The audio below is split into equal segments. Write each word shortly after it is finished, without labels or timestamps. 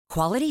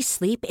Quality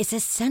sleep is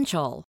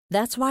essential.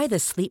 That's why the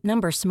Sleep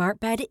Number Smart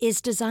Bed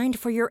is designed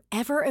for your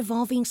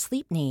ever-evolving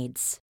sleep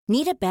needs.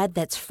 Need a bed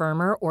that's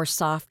firmer or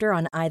softer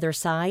on either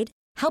side?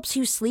 Helps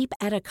you sleep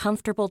at a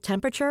comfortable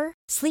temperature?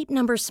 Sleep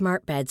Number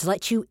Smart Beds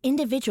let you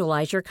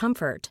individualize your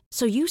comfort,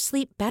 so you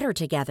sleep better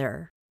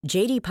together.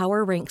 J.D.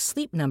 Power ranks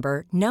Sleep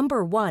Number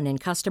number 1 in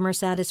customer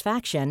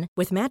satisfaction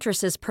with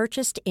mattresses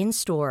purchased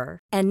in-store.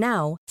 And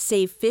now,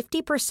 save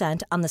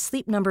 50% on the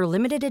Sleep Number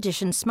Limited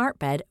Edition Smart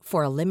Bed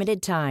for a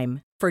limited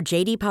time. For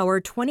J.D. Power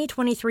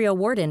 2023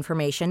 award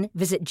information,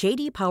 visit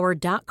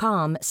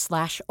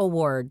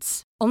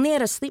jdpower.com/awards. Only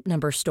at a Sleep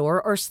Number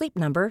store or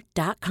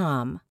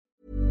sleepnumber.com.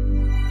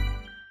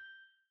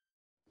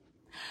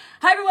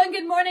 Hi everyone,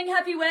 good morning,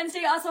 happy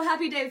Wednesday, also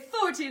happy day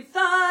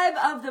 45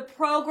 of the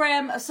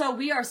program. So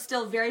we are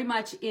still very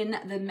much in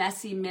the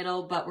messy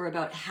middle, but we're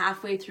about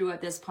halfway through at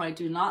this point.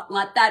 Do not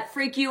let that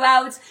freak you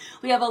out.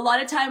 We have a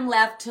lot of time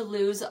left to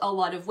lose a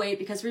lot of weight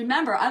because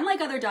remember,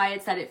 unlike other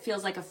diets that it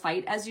feels like a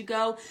fight as you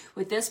go,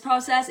 with this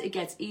process, it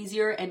gets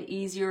easier and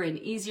easier and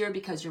easier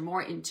because you're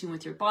more in tune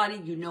with your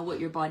body. You know what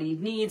your body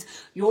needs.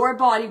 Your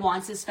body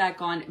wants this fat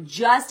gone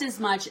just as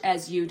much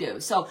as you do.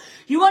 So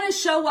you want to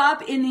show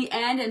up in the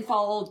end and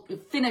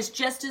finish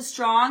just as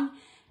strong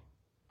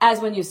as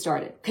when you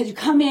started. Because you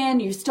come in,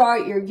 you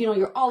start,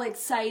 you're all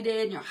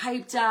excited, and you're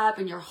hyped up,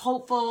 and you're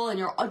hopeful, and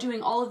you're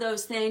doing all of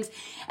those things.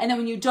 And then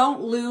when you don't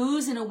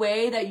lose in a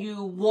way that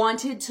you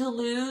wanted to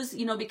lose,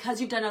 because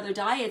you've done other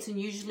diets, and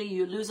usually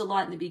you lose a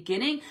lot in the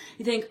beginning,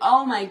 you think,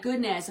 oh my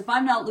goodness, if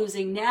I'm not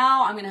losing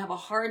now, I'm going to have a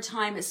hard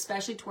time,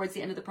 especially towards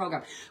the end of the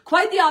program.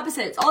 Quite the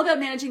opposite. It's all about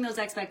managing those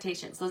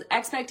expectations. Those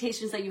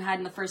expectations that you had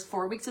in the first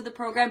 4 weeks of the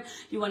program,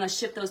 you want to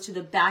shift those to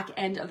the back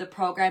end of the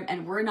program,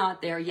 and we're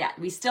not there yet.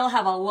 We still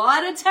have a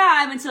lot of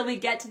time until we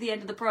get to the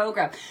end of the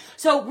program.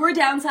 So we're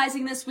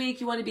downsizing this week.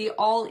 You want to be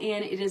all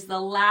in. It is the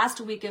last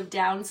week of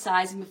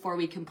downsizing before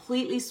we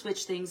completely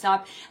switch things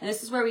up. And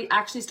this is where we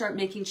actually start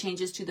making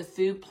changes to the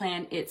food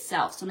plan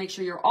itself. So make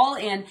sure you're all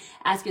in.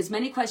 Ask as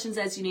many questions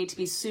as you need to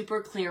be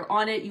super clear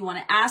on it. You want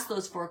to ask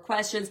those 4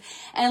 questions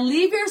and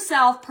leave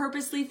yourself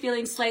purposely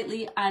feeling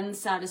slightly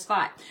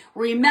unsatisfied.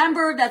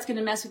 Remember, that's going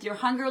to mess with your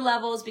hunger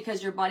levels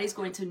because your body's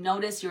going to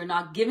notice you're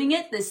not giving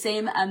it the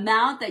same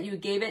amount that you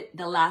gave it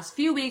the last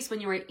few weeks when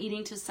you were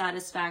eating to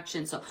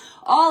satisfaction. So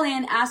all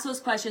in, ask those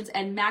questions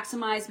and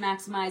maximize.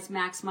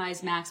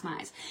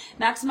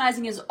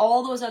 Maximizing is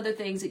all those other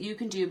things that you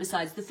can do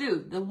besides the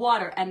food, the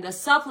water, and the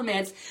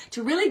supplements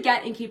to really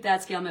get and keep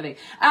that scale moving.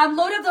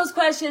 Load up those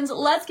questions.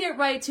 Let's get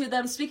right to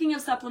them. Speaking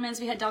of supplements,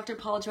 we had Dr.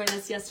 Paul join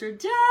us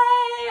yesterday.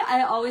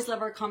 I always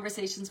love our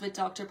conversations with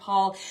Dr.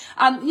 Paul.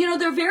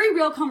 They're very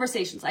real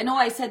conversations. I know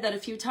I said that a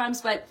few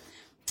times, but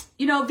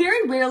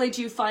very rarely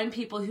do you find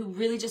people who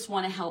really just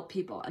want to help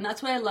people. And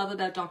that's what I love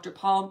about Dr.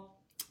 Paul.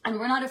 And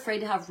we're not afraid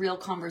to have real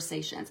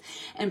conversations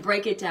and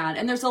break it down.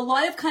 And there's a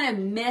lot of kind of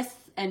myth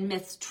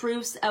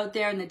truths out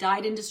there in the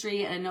diet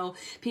industry. And I know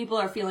people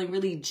are feeling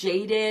really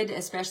jaded,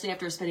 especially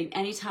after spending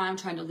any time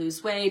trying to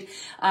lose weight.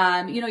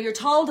 You're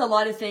told a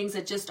lot of things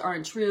that just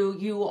aren't true.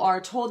 You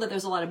are told that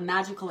there's a lot of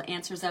magical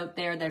answers out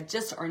there that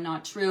just are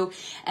not true.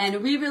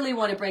 And we really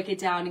want to break it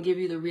down and give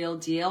you the real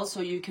deal so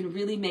you can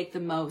really make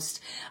the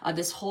most of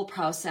this whole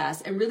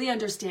process and really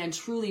understand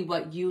truly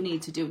what you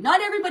need to do.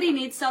 Not everybody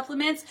needs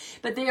supplements,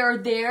 but they are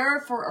there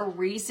for a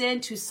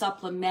reason to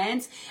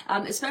supplement,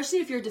 especially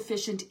if you're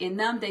deficient in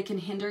them. They can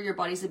hinder your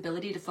body's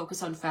ability to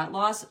focus on fat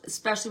loss,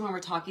 especially when we're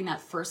talking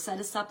that first set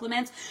of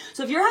supplements.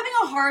 So if you're having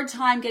a hard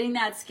time getting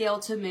that scale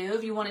to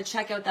move, you want to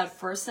check out that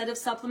first set of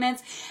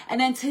supplements.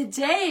 And then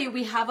today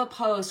we have a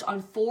post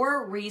on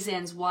 4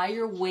 reasons why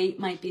your weight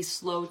might be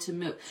slow to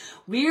move.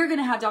 We're going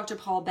to have Dr.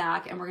 Paul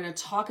back and we're going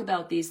to talk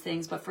about these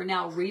things. But for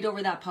now, read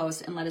over that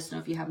post and let us know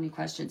if you have any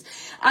questions.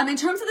 In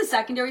terms of the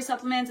secondary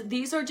supplements,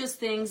 these are just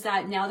things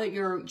that now that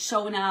you're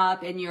showing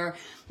up and you're,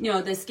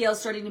 the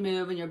scale's starting to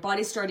move and your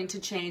body's starting to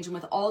change, and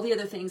with all the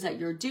other things that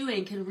you're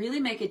doing can really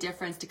make a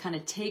difference to kind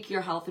of take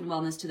your health and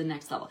wellness to the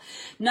next level.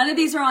 None of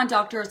these are on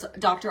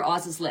Dr.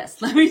 Oz's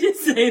list. Let me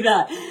just say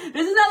that.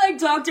 This is not like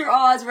Dr.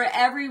 Oz where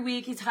every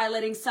week he's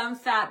highlighting some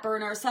fat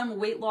burner, some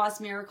weight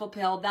loss miracle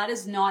pill. That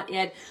is not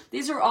it.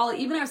 These are all,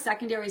 even our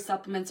secondary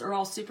supplements are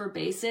all super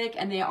basic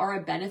and they are a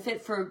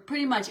benefit for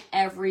pretty much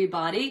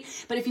everybody.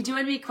 But if you do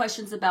have any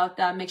questions about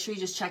them, make sure you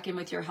just check in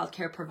with your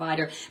healthcare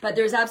provider. But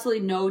there's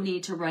absolutely no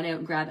need to run out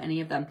and grab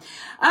any of them.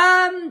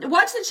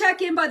 Watch the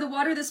check-in by the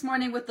water this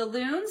morning with the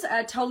loons.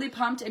 Totally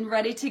pumped and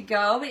ready to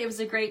go. It was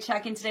a great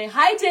check-in today.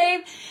 Hi,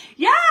 Dave.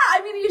 Yeah,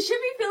 you should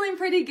be feeling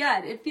pretty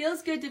good. It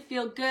feels good to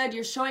feel good.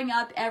 You're showing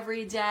up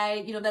every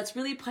day. That's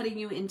really putting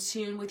you in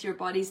tune with your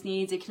body's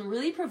needs. It can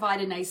really provide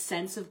a nice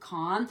sense of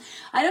calm.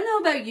 I don't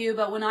know about you,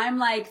 but when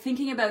I'm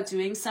thinking about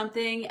doing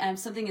something and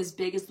something as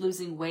big as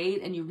losing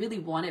weight and you really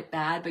want it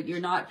bad, but you're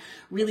not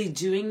really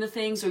doing the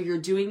things, or you're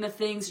doing the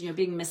things and you're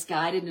being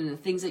misguided in the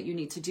things that you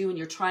need to do, and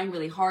you're trying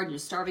really hard and you're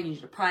starving and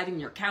you're depriving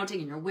and you're counting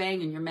and you're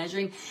weighing and you're you're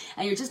measuring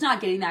and you're just not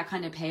getting that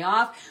kind of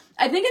payoff.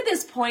 I think at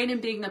this point in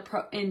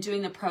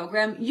doing the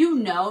program, you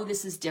know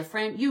this is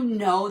different. You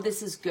know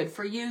this is good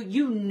for you.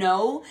 You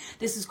know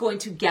this is going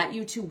to get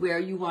you to where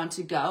you want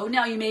to go.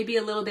 Now, you may be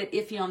a little bit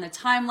iffy on the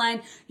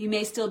timeline. You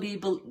may still be,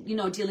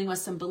 dealing with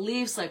some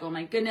beliefs like, oh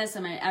my goodness,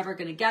 am I ever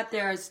going to get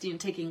there? It's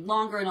taking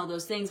longer and all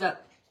those things.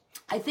 But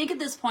I think at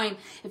this point,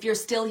 if you're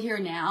still here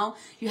now,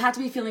 you have to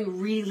be feeling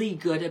really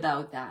good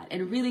about that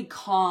and really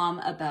calm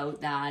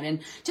about that. And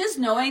just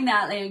knowing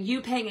that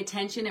you paying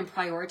attention and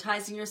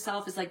prioritizing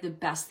yourself is like the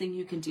best thing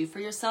you can do for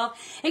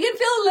yourself. It can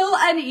feel a little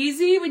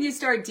uneasy when you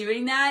start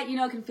doing that.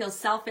 It can feel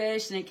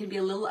selfish and it can be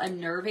a little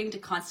unnerving to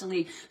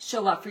constantly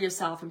show up for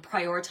yourself and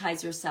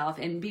prioritize yourself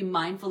and be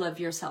mindful of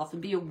yourself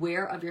and be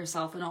aware of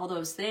yourself and all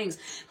those things.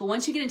 But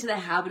once you get into the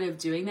habit of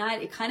doing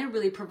that, it kind of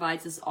really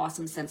provides this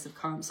awesome sense of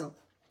calm. So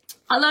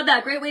I love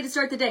that. Great way to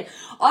start the day.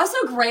 Also,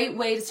 great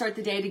way to start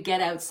the day to get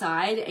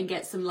outside and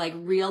get some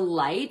real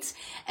light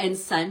and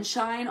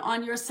sunshine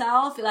on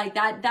yourself. Like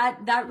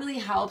that really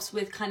helps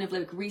with kind of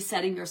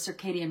resetting your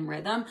circadian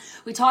rhythm.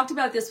 We talked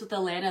about this with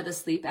Alana, the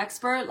sleep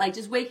expert.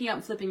 Just waking up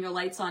and flipping your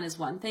lights on is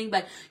one thing,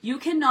 but you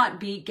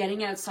cannot be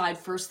getting outside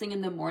first thing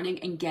in the morning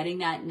and getting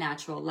that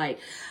natural light.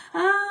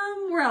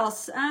 Where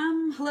else?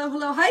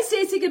 Hello. Hi,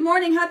 Stacey. Good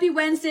morning. Happy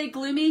Wednesday.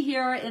 Gloomy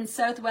here in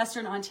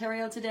southwestern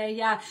Ontario today.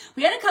 Yeah,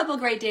 we had a couple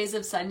great days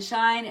of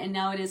sunshine and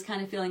now it is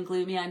kind of feeling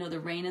gloomy. I know the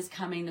rain is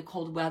coming. The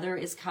cold weather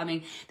is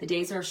coming. The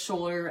days are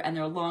shorter and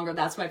they're longer.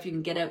 That's why if you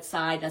can get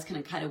outside, that's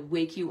going to kind of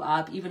wake you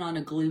up even on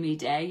a gloomy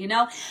day,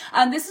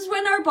 This is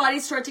when our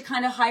bodies start to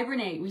kind of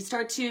hibernate. We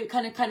start to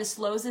kind of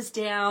slows us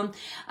down.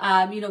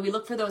 We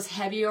look for those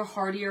heavier,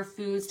 heartier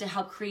foods to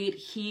help create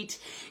heat.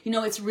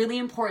 It's really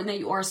important that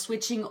you are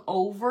switching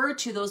over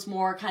to those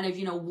more kind of,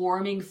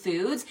 warming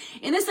foods.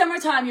 In the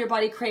summertime, your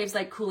body craves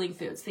cooling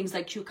foods, things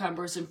like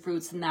cucumbers and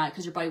fruits and that,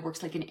 because your body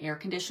works like an air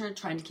conditioner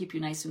trying to keep you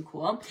nice and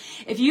cool.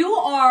 If you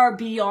are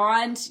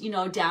beyond,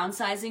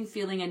 downsizing,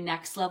 feeling a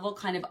next level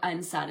kind of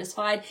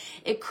unsatisfied,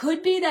 it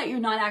could be that you're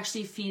not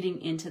actually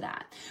feeding into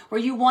that,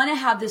 where you want to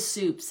have the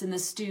soups and the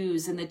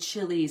stews and the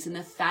chilies and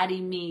the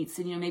fatty meats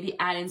and, maybe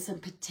add in some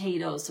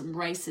potatoes, some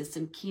rices,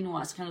 some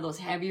quinoa, some kind of those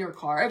heavier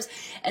carbs,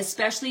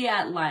 especially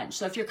at lunch.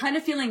 So if you're kind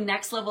of feeling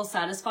next level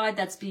satisfied,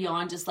 that's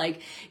beyond just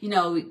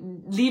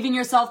leaving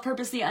yourself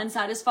purposely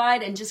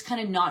unsatisfied and just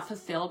kind of not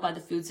fulfilled by the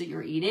foods that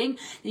you're eating,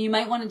 then you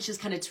might want to just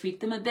kind of tweak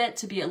them a bit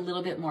to be a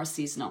little bit more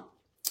seasonal.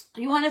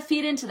 You want to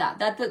feed into that.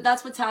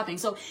 That's what's happening.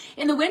 So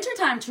in the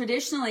wintertime,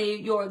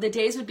 traditionally, the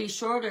days would be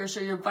shorter, so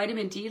your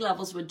vitamin D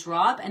levels would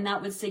drop, and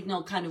that would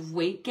signal kind of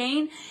weight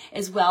gain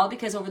as well,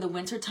 because over the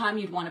wintertime,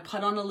 you'd want to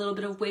put on a little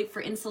bit of weight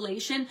for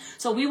insulation.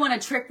 So we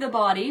want to trick the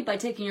body by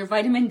taking your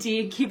vitamin D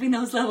and keeping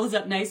those levels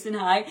up nice and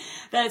high,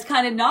 that it's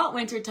kind of not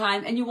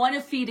wintertime, and you want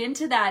to feed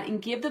into that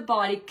and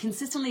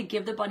consistently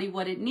give the body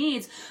what it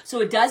needs so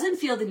it doesn't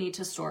feel the need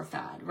to store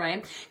fat,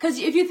 right? Because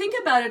if you think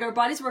about it, our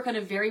bodies work on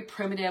a very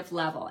primitive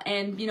level,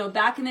 and,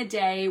 back in the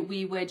day,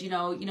 we would,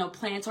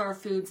 plant our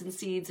foods and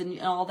seeds and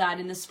all that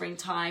in the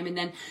springtime. And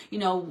then,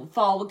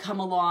 fall would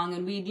come along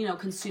and we'd,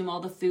 consume all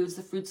the foods,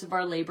 the fruits of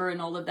our labor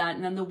and all of that.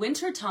 And then the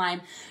winter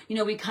time,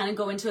 we kind of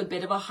go into a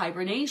bit of a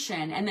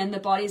hibernation. And then the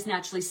body's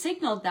naturally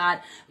signaled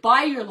that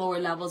by your lower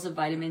levels of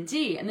vitamin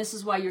D. And this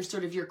is why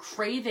your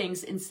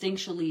cravings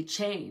instinctually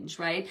change,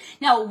 right?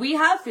 Now, we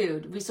have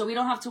food, so we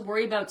don't have to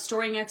worry about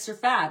storing extra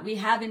fat. We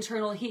have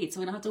internal heat,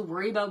 so we don't have to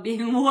worry about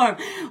being warm.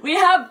 We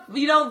have,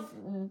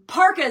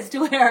 parkas to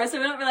wear, so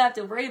we don't really have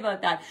to worry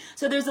about that.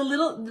 So there's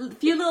a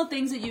few little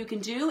things that you can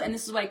do, and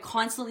this is why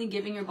constantly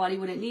giving your body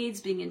what it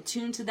needs, being in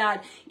tune to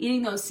that,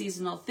 eating those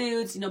seasonal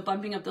foods,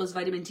 bumping up those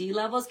vitamin D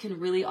levels can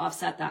really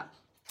offset that.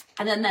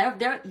 And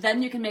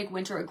then you can make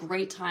winter a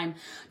great time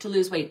to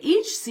lose weight.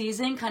 Each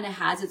season kind of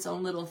has its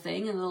own little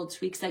thing and little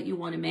tweaks that you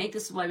want to make.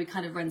 This is why we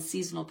kind of run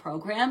seasonal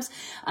programs,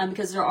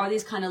 because there are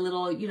these kind of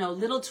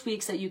little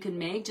tweaks that you can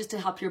make just to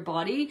help your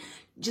body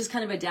just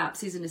kind of adapt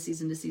season to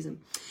season to season.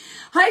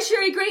 Hi,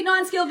 Sherry. Great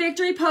non-scale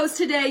victory post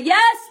today.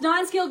 Yes,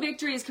 non-scale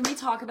victories. Can we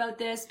talk about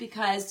this?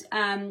 Because,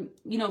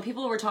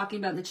 people were talking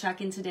about in the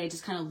check-in today,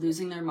 just kind of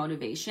losing their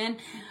motivation.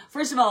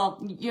 First of all,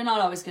 you're not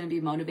always going to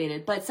be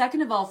motivated. But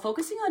second of all,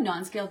 focusing on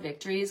non-scale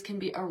victories can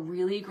be a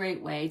really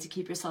great way to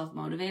keep yourself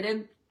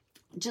motivated.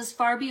 Just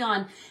far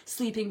beyond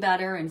sleeping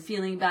better and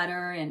feeling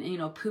better and,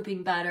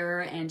 pooping better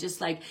and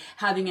just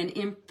having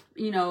an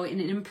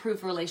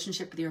improved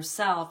relationship with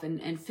yourself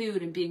and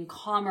food and being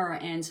calmer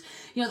and,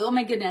 oh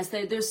my goodness,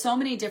 there's so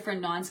many different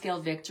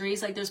non-scale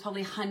victories. There's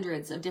probably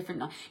hundreds of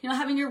different,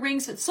 having your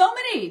rings fit, so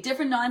many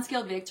different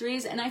non-scale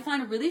victories. And I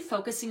find really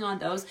focusing on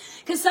those,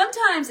 because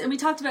sometimes, and we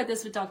talked about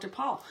this with Dr.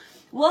 Paul,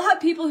 we'll have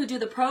people who do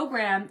the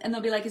program and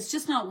they'll be like, it's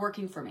just not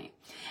working for me.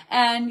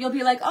 And you'll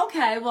be like,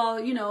 okay, well,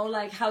 you know,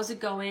 like, how's it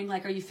going?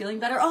 Like, are you feeling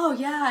better? Oh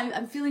yeah,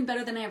 I'm feeling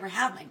better than I ever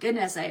have. My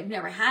goodness, I've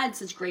never had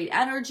such great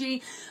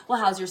energy. Well,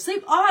 how's your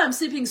sleep? Oh, I'm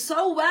sleeping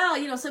so well.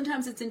 You know,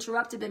 sometimes it's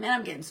interrupted, but man,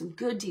 I'm getting some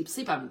good deep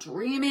sleep. I'm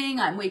dreaming.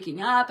 I'm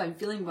waking up. I'm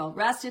feeling well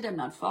rested. I'm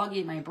not foggy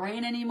in my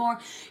brain anymore.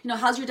 You know,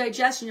 how's your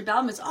digestion, your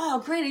bowel movements? Oh,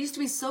 great. I used to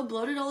be so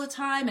bloated all the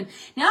time. And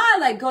now I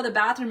like go to the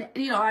bathroom,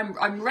 you know,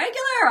 I'm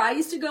regular. I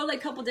used to go like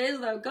a couple days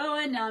without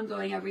going. Now I'm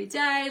going every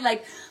day.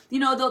 Like, you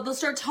know, they'll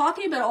start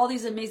talking about all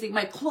these amazing,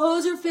 my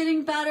clothes are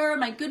fitting better.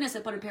 My goodness, I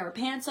put a pair of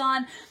pants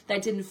on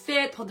that didn't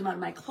fit, pulled them out of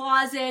my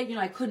closet. You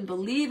know, I couldn't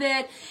believe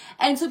it.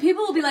 And so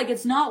people will be like,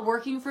 it's not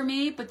working for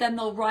me, but then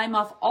they'll rhyme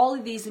off all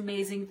of these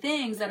amazing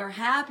things that are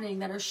happening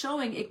that are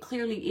showing it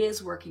clearly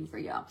is working for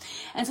you.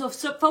 And so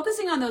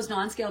focusing on those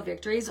non-scale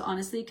victories,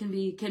 honestly, can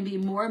be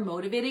more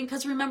motivating,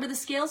 because remember, the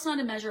scale's not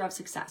a measure of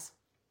success.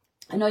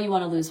 I know you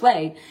want to lose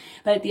weight,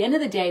 but at the end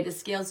of the day, the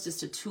scale is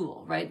just a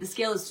tool, right? The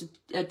scale is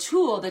a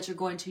tool that you're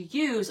going to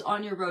use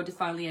on your road to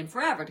finally and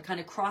forever, to kind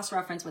of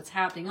cross-reference what's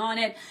happening on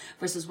it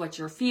versus what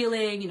you're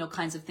feeling, you know,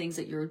 kinds of things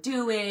that you're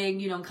doing,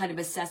 you know, kind of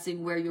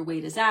assessing where your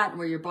weight is at and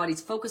where your body's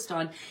focused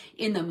on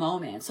in the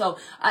moment. So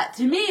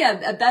to me,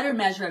 a better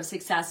measure of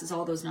success is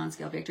all those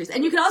non-scale victories.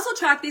 And you can also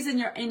track these in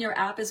your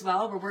app as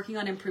well. We're working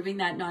on improving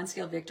that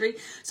non-scale victory.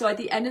 So at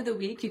the end of the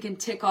week, you can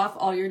tick off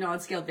all your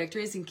non-scale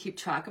victories and keep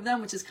track of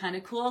them, which is kind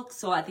of cool.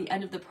 So at the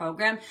end of the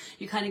program,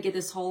 you kind of get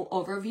this whole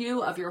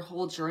overview of your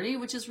whole journey,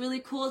 which is really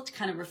cool to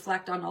kind of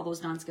reflect on all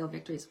those non-scale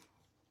victories.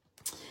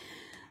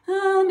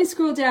 Let me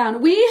scroll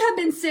down. We have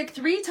been sick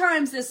 3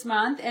 times this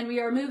month and we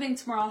are moving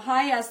tomorrow.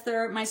 Hi,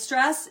 Esther. My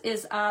stress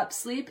is up.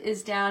 Sleep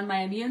is down. My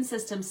immune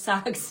system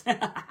sucks.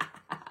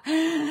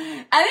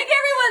 I think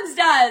everyone's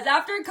does.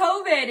 After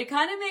COVID, it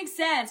kind of makes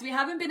sense. We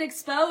haven't been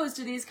exposed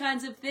to these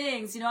kinds of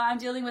things. You know, I'm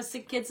dealing with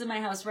sick kids in my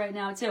house right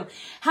now too.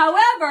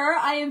 However,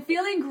 I am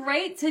feeling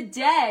great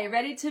today,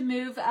 ready to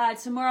move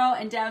tomorrow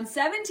and down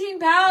 17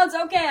 pounds.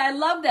 Okay, I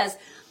love this.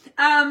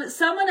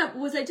 Someone,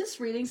 was I just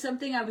reading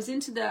something? I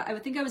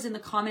think I was in the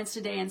comments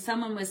today, and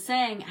someone was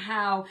saying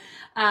how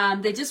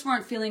they just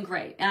weren't feeling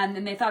great, and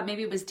then they thought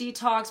maybe it was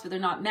detox, but they're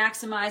not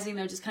maximizing.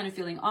 They're just kind of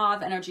feeling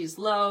off. Energy is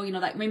low. You know,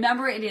 like,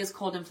 remember, it is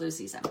cold and flu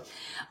season.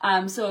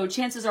 So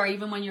chances are,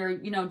 even when you're,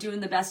 you know, doing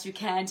the best you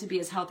can to be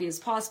as healthy as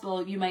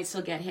possible, you might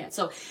still get hit.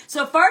 So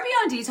far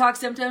beyond detox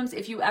symptoms,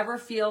 if you ever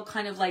feel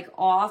kind of like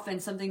off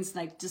and something's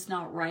like just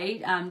not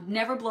right,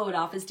 never blow it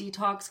off as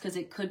detox, because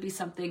it could be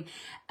something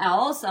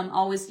else.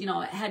 Always, you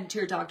know, head to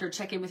your doctor,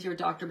 check in with your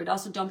doctor, but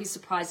also don't be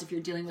surprised if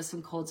you're dealing with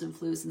some colds and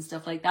flus and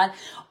stuff like that.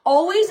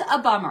 Always a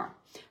bummer.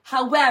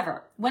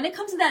 However, when it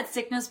comes to that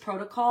sickness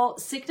protocol,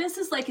 sickness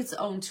is like its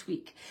own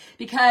tweak,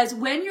 because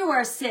when you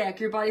are sick,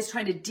 your body's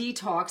trying to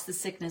detox the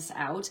sickness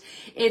out.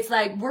 It's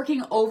like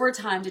working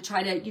overtime to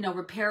try to, you know,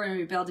 repair and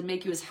rebuild and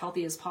make you as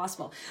healthy as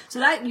possible. So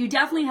that you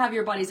definitely have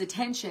your body's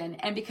attention.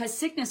 And because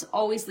sickness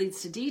always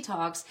leads to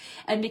detox,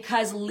 and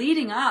because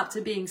leading up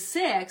to being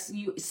sick,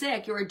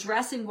 you're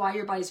addressing why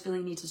your body's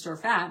feeling need to store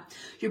fat.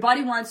 Your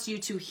body wants you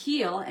to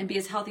heal and be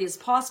as healthy as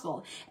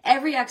possible.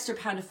 Every extra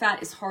pound of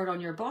fat is hard on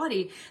your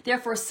body.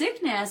 Therefore,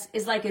 sickness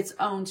is like its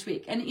own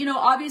tweak. And, you know,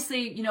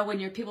 obviously, you know,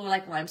 when people are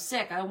like, well, I'm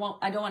sick, I don't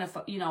want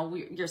to, you know,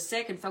 you're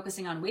sick and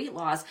focusing on weight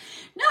loss.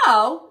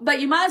 No,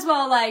 but you might as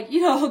well, like,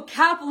 you know,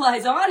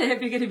 capitalize on it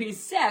if you're going to be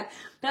sick.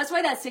 That's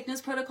why that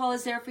sickness protocol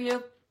is there for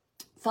you.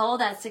 Follow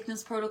that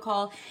sickness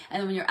protocol, and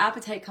then when your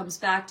appetite comes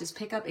back, just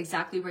pick up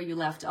exactly where you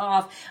left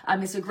off.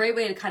 It's a great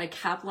way to kind of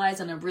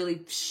capitalize on a really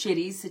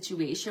shitty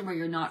situation where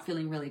you're not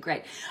feeling really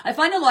great. I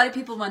find a lot of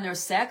people, when they're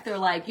sick, they're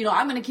like, you know,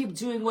 I'm going to keep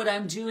doing what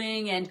I'm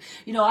doing, and,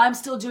 you know, I'm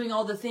still doing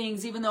all the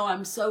things even though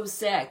I'm so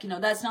sick. You know,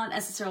 that's not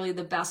necessarily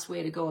the best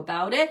way to go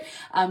about it.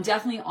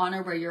 Definitely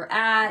honor where you're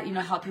at, you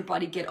know, help your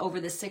body get over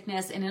the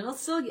sickness, and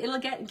it'll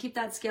get and keep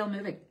that scale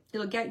moving.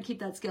 It'll get and keep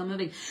that scale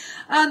moving.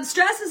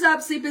 Stress is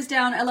up, sleep is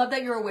down. I love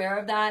that you're aware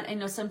of that. I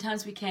know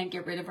sometimes we can't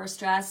get rid of our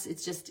stress. It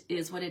just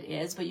is what it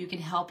is, but you can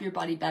help your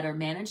body better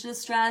manage the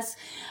stress.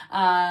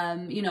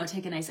 You know,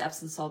 take a nice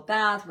Epsom salt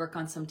bath, work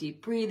on some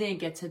deep breathing,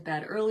 get to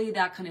bed early,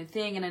 that kind of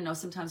thing. And I know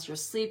sometimes your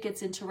sleep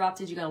gets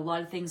interrupted. You got a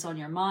lot of things on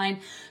your mind.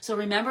 So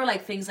remember,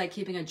 like, things like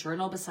keeping a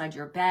journal beside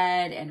your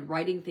bed and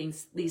writing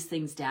these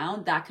things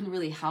down. That can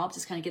really help.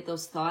 Just kind of get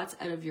those thoughts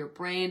out of your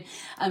brain.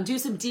 Do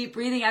some deep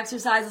breathing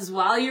exercises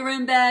while you're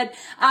in bed.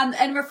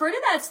 And refer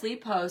to that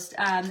sleep post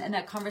and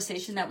that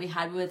conversation that we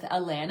had with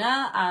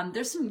Alana.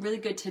 There's some really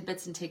good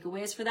tidbits and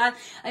takeaways for that.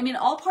 I mean,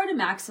 all part of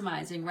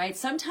maximizing, right?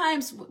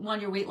 Sometimes on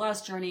your weight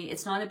loss journey,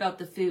 it's not about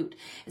the food.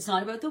 It's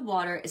not about the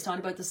water. It's not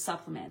about the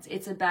supplements.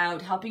 It's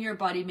about helping your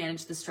body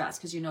manage the stress,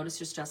 because you notice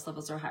your stress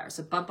levels are higher.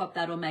 So bump up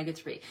that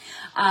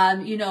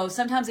omega-3. You know,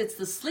 sometimes it's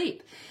the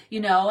sleep,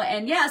 you know,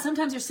 and yeah,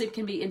 sometimes your sleep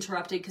can be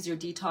interrupted because you're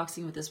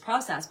detoxing with this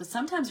process, but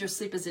sometimes your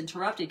sleep is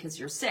interrupted because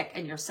you're sick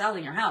and you're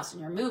selling your house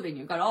and you're moving.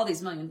 You've got all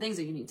these million things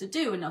that you need to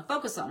do and not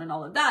focus on and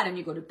all of that. And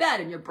you go to bed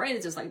and your brain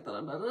is just like,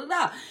 blah, blah, blah,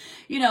 blah.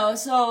 You know,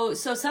 so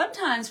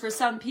sometimes for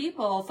some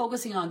people,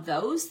 focusing on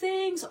those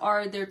things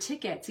are their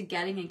ticket to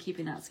getting and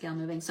keeping that scale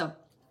moving. So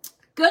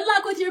good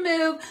luck with your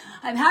move.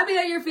 I'm happy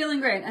that you're feeling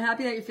great.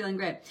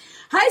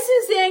 Hi,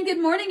 Suzanne.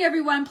 Good morning,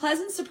 everyone.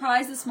 Pleasant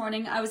surprise this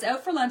morning. I was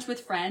out for lunch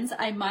with friends.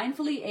 I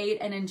mindfully ate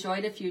and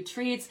enjoyed a few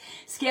treats.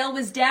 Scale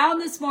was down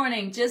this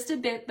morning, just a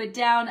bit, but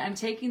down. I'm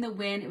taking the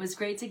win. It was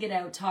great to get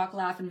out, talk,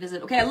 laugh, and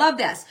visit. Okay, I love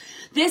this.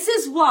 This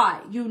is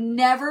why you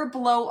never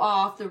blow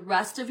off the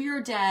rest of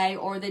your day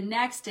or the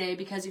next day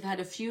because you've had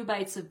a few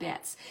bites of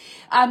bits.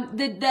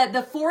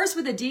 The force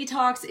with the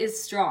detox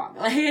is strong.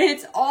 Like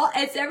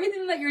it's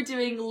everything that you're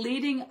doing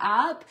leading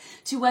up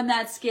to when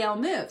that scale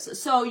moves.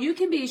 So you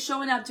can be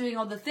showing up doing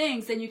all the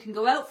things, then you can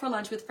go out for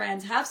lunch with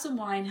friends, have some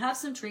wine, have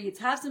some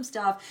treats, have some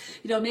stuff,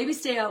 you know, maybe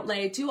stay out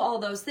late, do all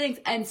those things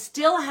and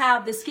still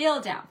have the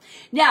scale down.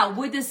 Now,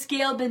 would the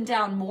scale been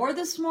down more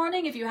this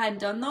morning if you hadn't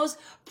done those?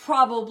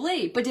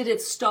 Probably. But did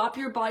it stop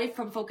your body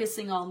from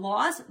focusing on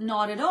loss?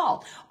 Not at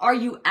all. Are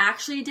you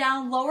actually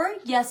down lower?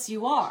 Yes,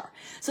 you are.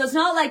 So it's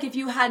not like if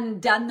you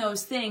hadn't done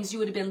those things, you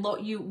would have been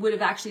you would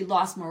have actually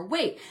lost more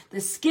weight. The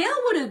scale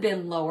would have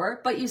been lower,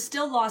 but you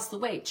still lost the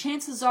weight.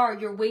 Chances are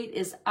your weight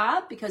is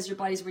up because your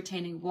body's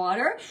retaining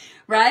water,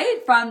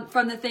 right?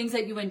 From the things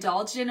that you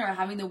indulged in or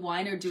having the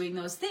wine or doing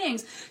those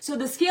things. So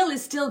the scale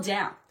is still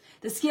down.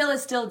 The scale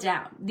is still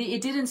down.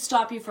 It didn't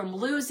stop you from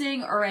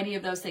losing or any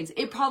of those things.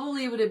 It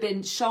probably would have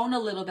been shown a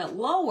little bit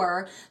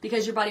lower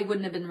because your body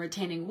wouldn't have been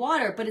retaining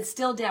water, but it's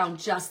still down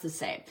just the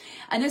same.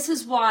 And this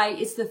is why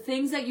it's the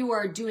things that you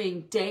are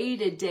doing day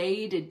to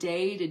day to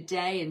day to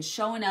day and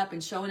showing up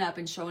and showing up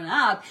and showing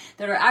up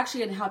that are actually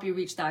going to help you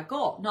reach that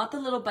goal. Not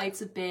the little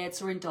bites of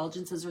bits or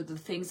indulgences or the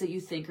things that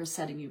you think are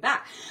setting you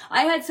back.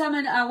 I had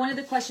someone, one of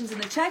the questions in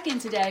the check-in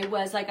today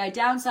was like, I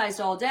downsized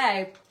all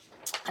day.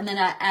 And then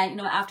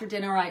after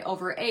dinner, I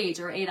overate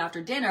or ate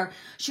after dinner.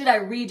 Should I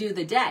redo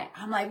the day?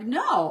 I'm like,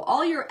 no,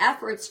 all your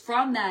efforts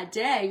from that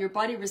day, your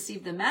body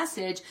received the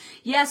message.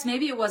 Yes,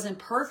 maybe it wasn't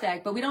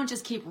perfect, but we don't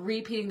just keep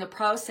repeating the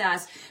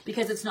process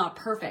because it's not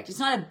perfect. It's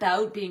not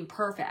about being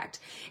perfect.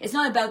 It's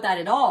not about that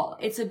at all.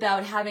 It's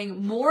about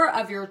having more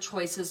of your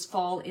choices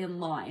fall in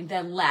line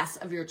than less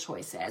of your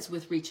choices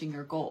with reaching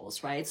your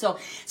goals, right? So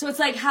it's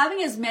like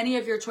having as many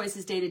of your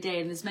choices day to day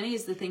and as many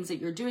as the things that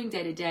you're doing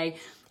day to day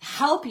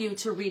help you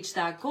to reach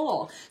that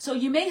goal. So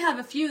you may have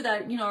a few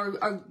that,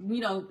 are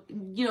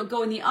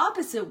go in the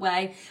opposite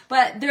way,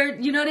 but they're,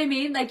 you know what I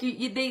mean? Like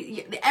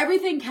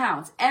everything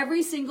counts.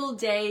 Every single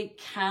day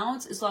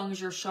counts as long as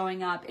you're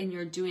showing up and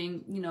you're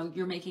doing,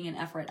 you're making an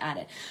effort at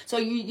it. So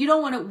you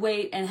don't want to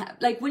wait and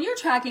like when you're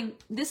tracking,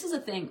 this is a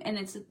thing. And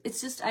it's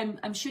just,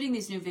 I'm shooting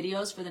these new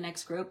videos for the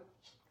next group.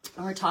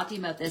 And we're talking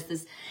about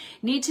this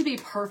need to be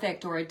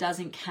perfect or it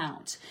doesn't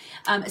count,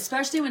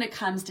 especially when it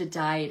comes to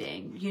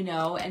dieting,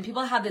 and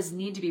people have this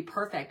need to be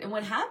perfect. And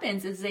what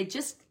happens is they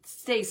just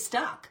stay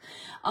stuck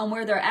on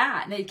where they're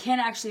at and they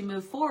can't actually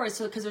move forward.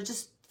 So because they're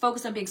just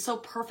focused on being so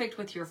perfect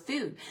with your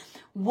food.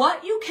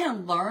 What you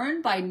can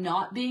learn by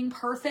not being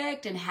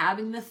perfect and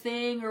having the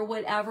thing or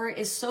whatever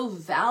is so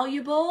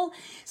valuable.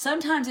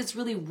 Sometimes it's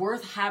really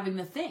worth having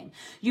the thing.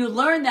 You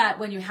learn that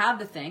when you have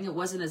the thing, it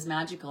wasn't as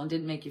magical and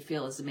didn't make you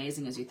feel as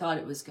amazing as you thought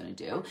it was going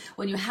to do.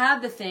 When you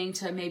have the thing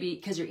to maybe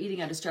because you're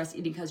eating out of stress,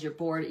 eating because you're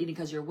bored, eating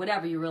because you're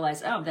whatever, you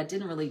realize, oh, that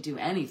didn't really do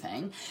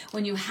anything.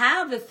 When you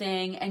have the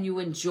thing and you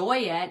enjoy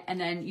it and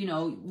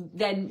then,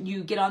 then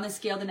you get on the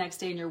scale the next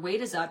day and your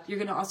weight is up, you're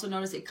going to also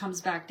notice it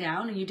comes back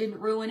down and you didn't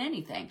ruin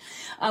anything.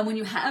 When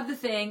you have the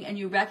thing and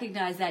you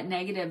recognize that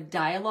negative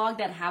dialogue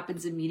that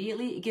happens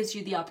immediately, it gives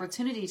you the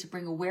opportunity to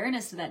bring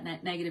awareness to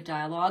that negative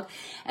dialogue.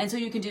 And so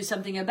you can do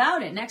something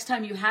about it. Next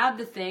time you have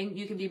the thing,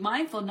 you can be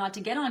mindful not to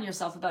get on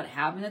yourself about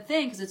having the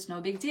thing because it's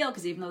no big deal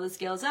because even though the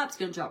scale is up, it's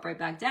going to drop right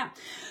back down.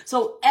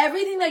 So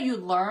everything that you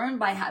learn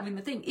by having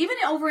the thing, even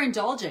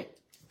overindulging,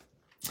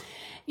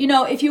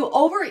 if you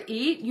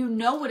overeat, you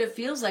know what it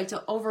feels like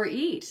to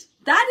overeat.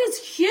 That is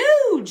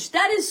huge.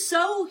 That is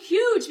so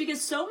huge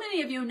because so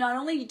many of you, not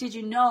only did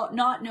you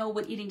not know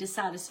what eating to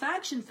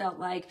satisfaction felt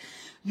like,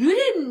 you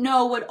didn't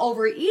know what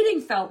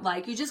overeating felt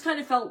like. You just kind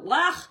of felt,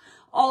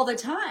 all the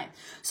time.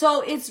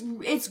 So it's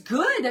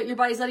good that your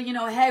body's letting you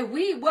know, hey,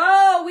 we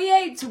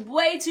ate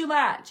way too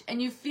much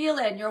and you feel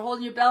it and you're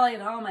holding your belly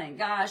and oh my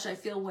gosh, I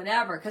feel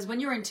whatever. Because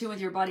when you're in tune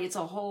with your body, it's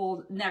a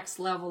whole next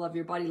level of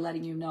your body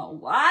letting you know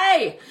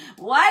why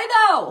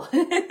though,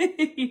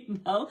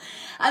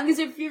 because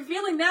if you're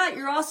feeling that,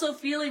 you're also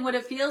feeling what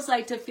it feels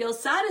like to feel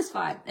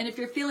satisfied. And if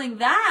you're feeling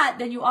that,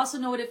 then you also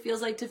know what it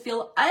feels like to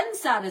feel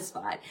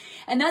unsatisfied.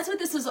 And that's what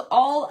this is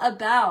all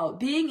about,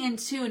 being in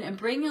tune and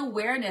bringing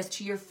awareness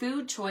to your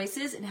food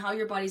choices and how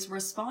your body's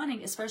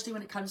responding, especially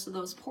when it comes to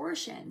those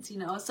portions,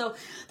 So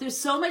there's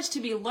so much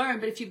to be learned,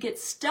 but if you get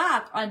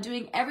stuck on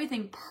doing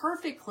everything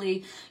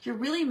perfectly, you're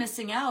really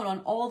missing out on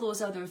all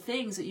those other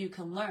things that you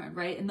can learn,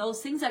 right? And those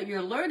things that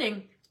you're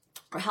learning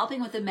or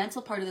helping with the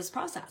mental part of this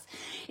process.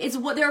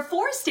 There are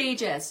 4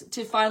 stages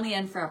to finally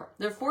end forever.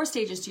 There are 4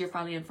 stages to your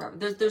finally end forever.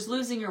 There's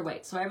losing your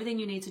weight. So everything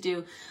you need to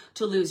do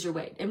to lose your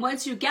weight. And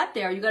once you get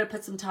there, you got to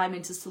put some time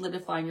into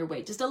solidifying your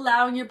weight, just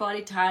allowing your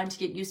body time to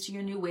get used to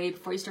your new weight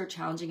before you start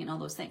challenging and all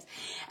those things.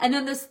 And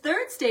then this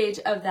 3rd stage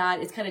of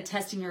that is kind of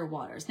testing your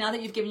waters. Now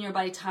that you've given your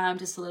body time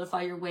to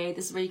solidify your weight,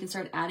 this is where you can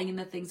start adding in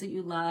the things that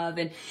you love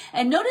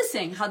and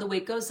noticing how the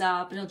weight goes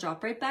up and it'll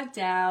drop right back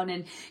down.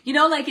 And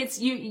like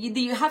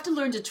you have to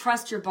learn to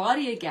trust your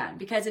body again,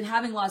 because in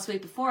having lost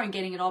weight before and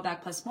getting it all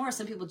back plus more,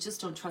 some people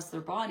just don't trust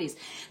their bodies.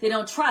 They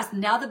don't trust.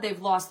 Now that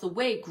they've lost the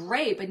weight,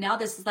 great. But now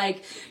this is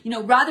like,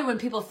 rather when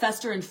people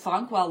fester in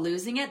funk while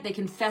losing it, they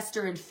can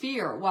fester in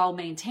fear while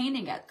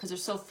maintaining it because they're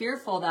so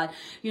fearful that,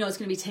 it's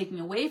going to be taken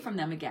away from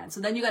them again. So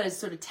then you got to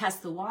sort of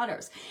test the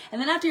waters. And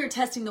then after you're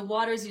testing the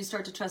waters, you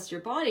start to trust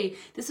your body.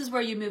 This is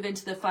where you move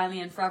into the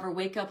finally and forever.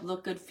 Wake up,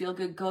 look good, feel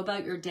good, go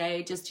about your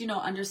day. Just,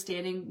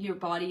 understanding your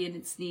body and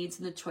its needs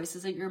and the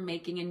choices that you're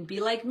making, and be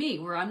like me,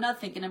 where I'm not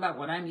thinking about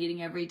what I'm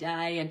eating every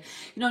day and,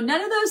 none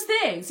of those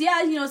things.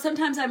 Yeah,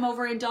 sometimes I'm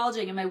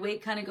overindulging and my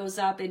weight kind of goes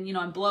up and,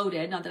 I'm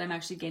bloated, not that I'm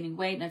actually gaining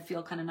weight, and I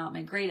feel kind of not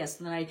my greatest.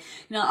 And then I,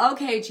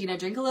 okay, Gina,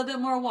 drink a little bit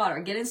more water,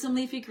 get in some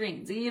leafy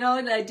greens,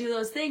 and I do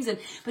those things.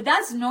 But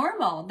that's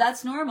normal.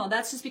 That's normal.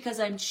 That's just because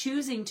I'm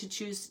choosing to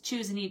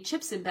choose and eat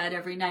chips in bed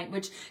every night,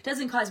 which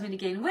doesn't cause me to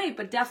gain weight,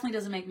 but definitely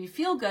doesn't make me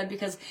feel good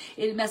because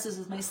it messes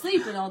with my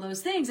sleep and all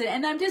those things.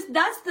 And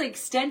that's the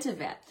extent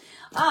of it.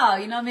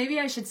 Oh, maybe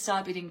I should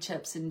stop eating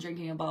chips and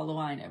drinking a bottle of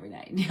wine every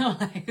night.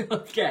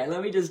 Okay,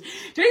 let me just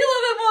drink a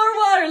little bit more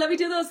water. Let me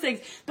do those things.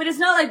 But it's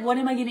not like, what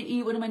am I going to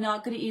eat? What am I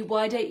not going to eat?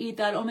 Why did I eat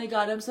that? Oh my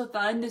God, I'm so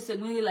fat and this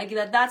and really like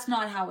that. That's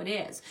not how it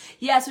is.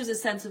 Yes, there's a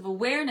sense of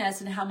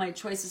awareness and how my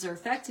choices are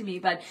affecting me.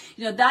 But,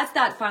 that's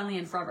that finally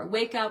and forever.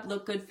 Wake up,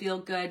 look good, feel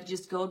good.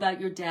 Just go about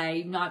your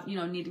day, not,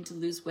 needing to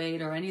lose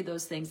weight or any of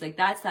those things. Like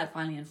that's that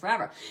finally and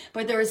forever.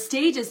 But there are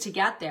stages to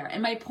get there.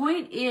 And my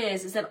point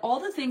is that all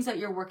the things that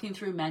you're working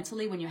through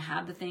mentally, when you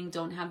have the thing,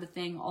 don't have the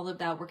thing, all of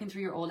that, working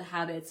through your old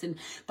habits and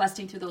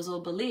busting through those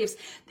old beliefs,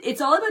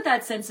 it's all about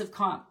that sense of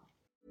calm.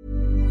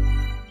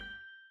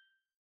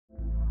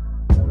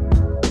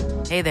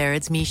 Hey there,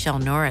 it's Michelle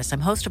Norris.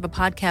 I'm host of a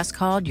podcast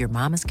called Your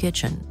Mama's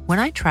Kitchen. When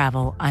I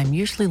travel, I'm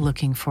usually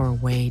looking for a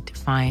way to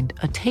find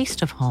a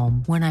taste of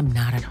home when I'm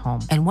not at home.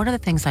 And one of the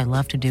things I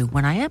love to do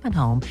when I am at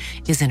home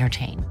is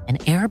entertain. And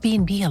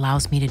Airbnb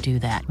allows me to do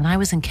that. When I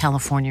was in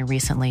California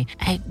recently,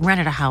 I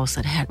rented a house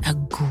that had a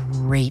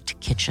great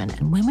kitchen.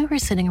 And when we were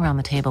sitting around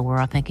the table, we're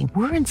all thinking,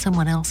 we're in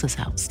someone else's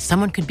house.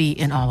 Someone could be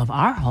in all of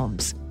our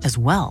homes as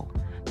well.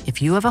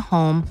 If you have a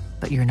home,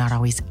 but you're not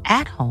always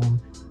at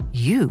home,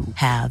 you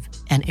have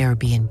an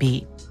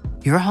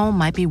Airbnb. Your home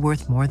might be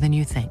worth more than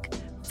you think.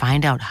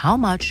 Find out how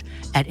much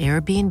at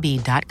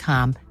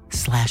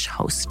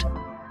airbnb.com/host.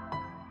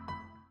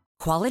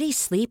 Quality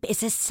sleep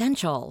is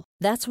essential.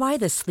 That's why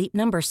the Sleep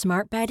Number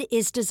Smart Bed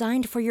is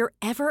designed for your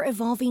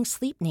ever-evolving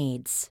sleep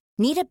needs.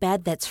 Need a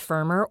bed that's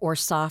firmer or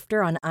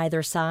softer on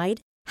either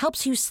side?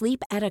 Helps you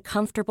sleep at a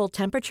comfortable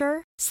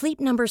temperature?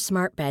 Sleep Number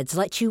Smart Beds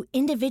let you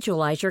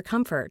individualize your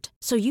comfort,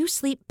 so you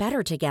sleep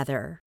better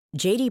together.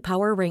 J.D.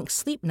 Power ranks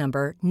Sleep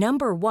Number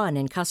number 1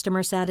 in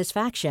customer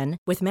satisfaction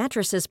with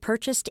mattresses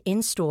purchased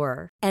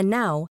in-store. And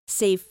now,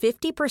 save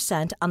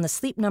 50% on the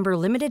Sleep Number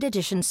Limited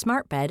Edition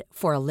Smart Bed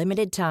for a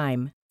limited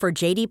time. For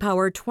J.D.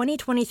 Power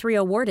 2023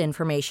 award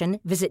information,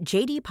 visit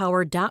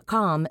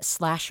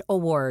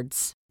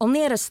jdpower.com/awards.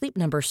 Only at a Sleep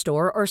Number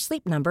store or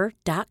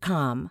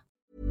sleepnumber.com.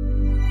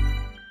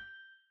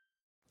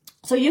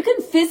 So you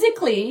can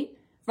physically,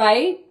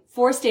 right?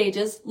 4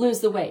 stages,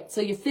 lose the weight.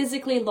 So you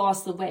physically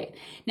lost the weight.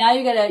 Now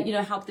you gotta,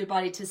 help your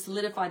body to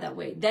solidify that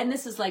weight. Then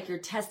this is like you're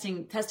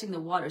testing the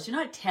waters. You're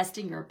not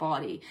testing your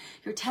body.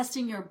 You're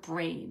testing your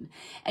brain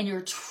and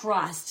your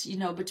trust,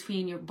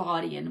 between your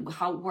body and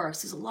how it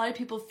works. Because a lot of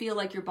people feel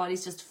like your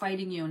body's just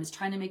fighting you and it's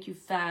trying to make you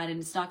fat and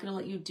it's not gonna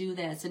let you do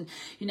this and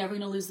you're never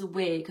gonna lose the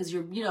weight because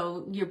your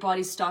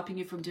body's stopping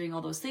you from doing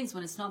all those things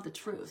when it's not the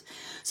truth.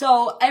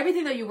 So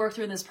everything that you work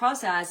through in this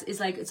process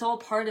is like, it's all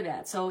part of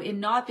it. So in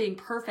not being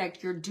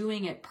perfect, you're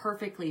doing it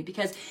perfectly,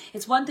 because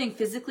it's one thing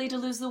physically to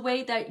lose the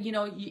weight that,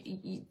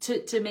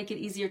 to make it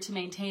easier to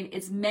maintain.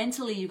 It's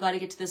mentally, you got to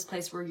get to this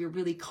place where you're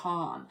really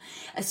calm,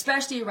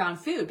 especially around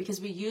food,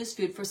 because we use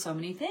food for so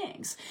many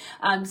things.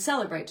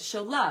 Celebrate, to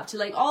show love, to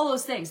like all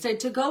those things,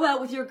 to go out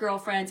with your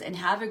girlfriends and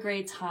have a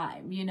great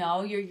time.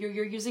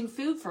 You're using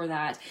food for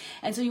that.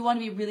 And so you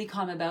want to be really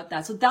calm about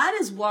that. So that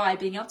is why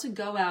being able to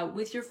go out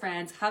with your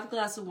friends, have a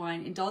glass of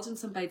wine, indulge in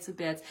some bites of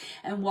bits,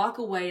 and walk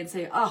away and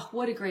say, oh,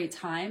 what a great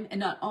time. And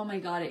not, oh my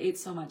God, I ate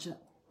so much.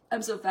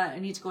 I'm so fat. I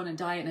need to go on a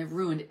diet and I've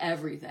ruined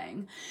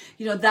everything.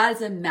 That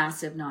is a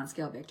massive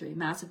non-scale victory.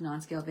 Massive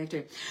non-scale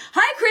victory.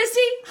 Hi,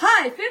 Christy.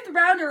 Hi. 5th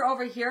rounder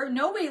over here.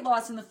 No weight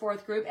loss in the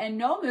 4th group and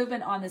no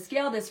movement on the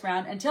scale this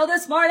round until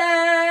this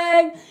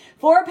morning.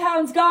 4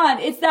 pounds gone.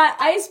 It's that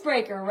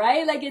icebreaker,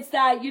 right? Like it's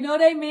that, you know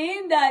what I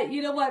mean? That,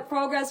 what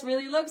progress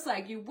really looks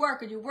like. You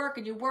work and you work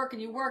and you work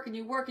and you work and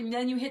you work and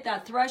then you hit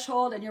that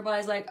threshold and your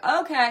body's like,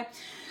 okay,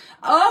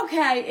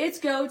 Okay, it's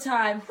go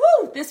time.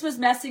 Whew, this was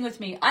messing with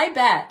me. I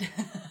bet.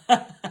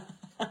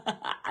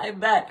 I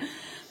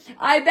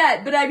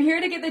bet. But I'm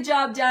here to get the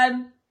job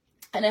done.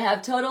 And I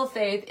have total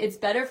faith. It's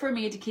better for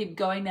me to keep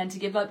going than to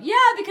give up. Yeah,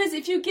 because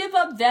if you give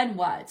up, then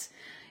what?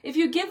 If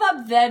you give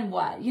up, then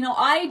what? You know,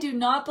 I do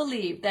not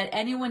believe that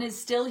anyone is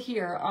still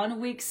here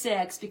on week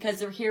 6 because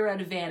they're here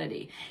out of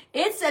vanity.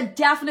 It's a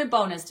definite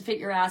bonus to fit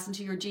your ass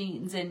into your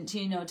jeans and to,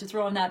 you know, to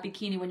throw on that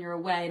bikini when you're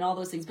away and all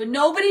those things. But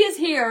nobody is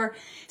here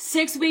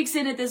 6 weeks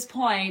in at this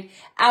point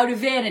out of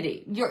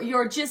vanity.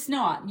 You're just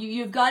not.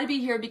 You've got to be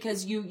here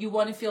because you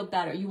want to feel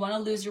better. You want to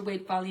lose your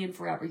weight finally and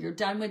forever. You're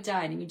done with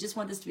dieting. You just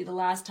want this to be the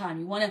last time.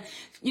 You want to,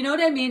 you know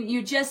what I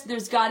mean?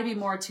 There's got to be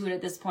more to it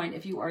at this point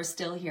if you are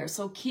still here.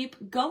 So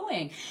keep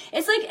going.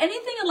 It's like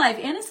anything in life.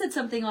 Anna said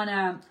something on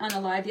a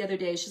live the other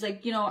day. She's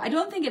like, you know, I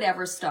don't think it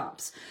ever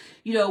stops.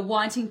 You know,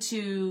 wanting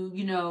to,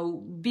 you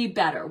know, be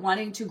better,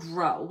 wanting to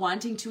grow,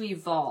 wanting to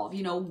evolve,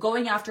 you know,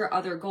 going after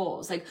other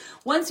goals. Like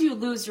once you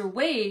lose your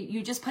weight,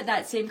 you just put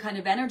that same kind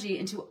of energy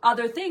into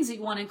other things that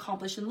you want to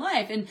accomplish in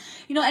life. And,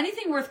 you know,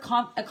 anything worth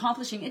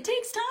accomplishing, it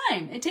takes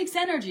time, it takes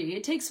energy,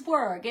 it takes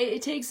work,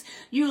 it takes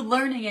you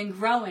learning and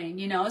growing,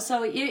 you know.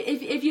 So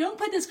if you don't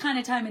put this kind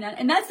of time in,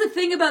 and that's the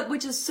thing about,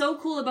 which is so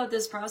cool about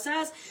this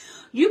process,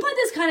 you put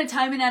this kind of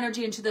time and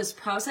energy into this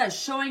process,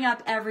 showing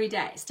up every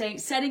day,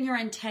 setting your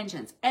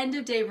intentions, end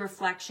of day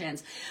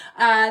reflections,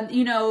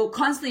 you know,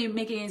 constantly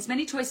making as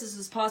many choices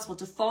as possible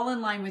to fall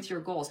in line with your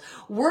goals,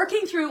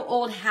 working through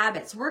old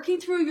habits, working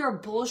through your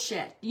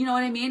bullshit. You know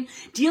what I mean?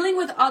 Dealing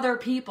with other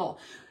people.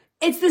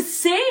 It's the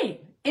same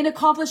in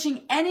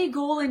accomplishing any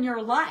goal in your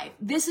life.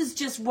 This is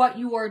just what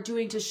you are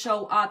doing to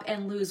show up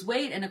and lose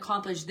weight and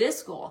accomplish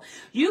this goal.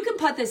 You can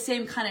put the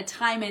same kind of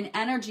time and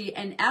energy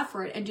and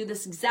effort and do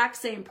this exact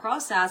same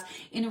process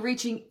in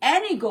reaching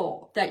any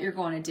goal that you're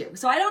going to do.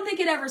 So I don't think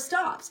it ever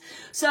stops.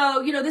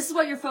 So, you know, this is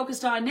what you're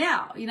focused on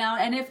now, you know,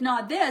 and if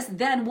not this,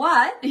 then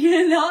what?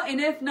 You know,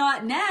 and if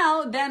not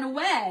now, then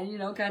when, you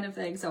know, kind of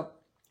thing. So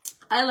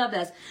I love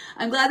this.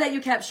 I'm glad that you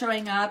kept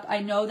showing up. I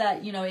know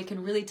that, you know, it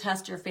can really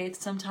test your faith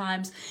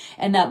sometimes,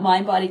 and that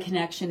mind-body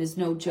connection is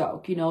no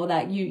joke. You know,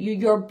 that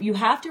you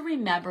have to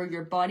remember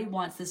your body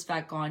wants this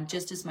fat gone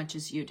just as much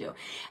as you do.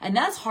 And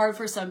that's hard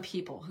for some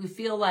people who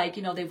feel like,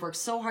 you know, they've worked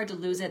so hard to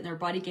lose it and their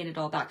body gained it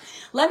all back.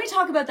 Let me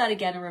talk about that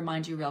again and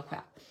remind you real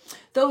quick.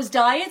 Those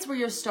diets where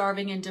you're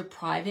starving and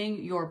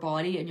depriving your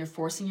body and you're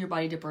forcing your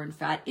body to burn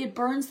fat, it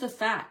burns the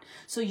fat.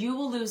 So you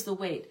will lose the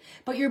weight.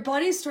 But your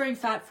body's storing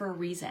fat for a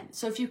reason.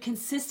 So if you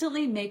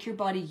consistently make your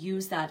body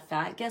use that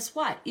fat, guess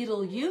what?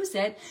 It'll use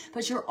it,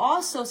 but you're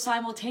also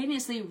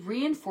simultaneously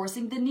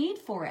reinforcing the need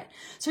for it.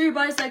 So your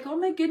body's like, oh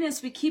my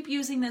goodness, we keep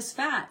using this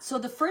fat. So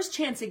the first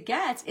chance it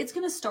gets, it's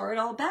going to store it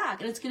all back.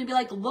 And it's going to be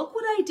like, look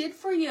what I did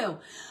for you.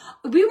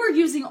 We were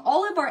using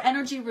all of our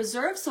energy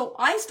reserves, so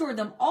I stored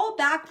them all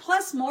back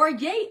plus more.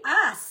 Yay,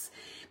 us.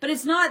 But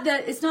it's not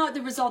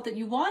the result that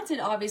you wanted,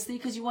 obviously,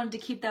 because you wanted to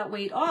keep that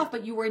weight off,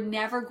 but you were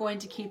never going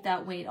to keep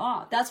that weight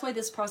off. That's why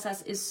this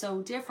process is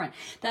so different.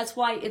 That's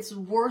why it's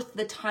worth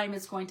the time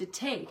it's going to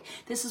take.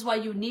 This is why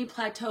you need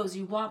plateaus.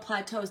 You want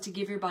plateaus to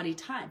give your body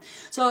time.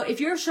 So if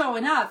you're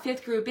showing up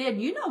 5th group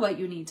in, you know what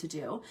you need to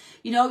do.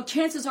 You know,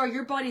 chances are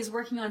your body is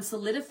working on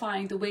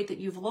solidifying the weight that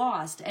you've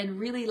lost and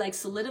really like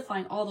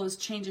solidifying all those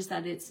changes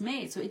that it's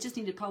made. So it just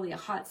needed probably a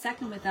hot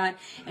second with that.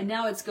 And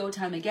now it's go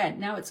time again.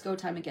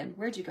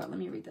 Where'd you go? Let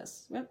me read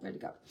this. Where'd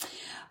it go?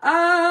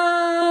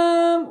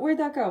 Where'd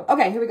that go?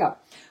 Okay, here we go.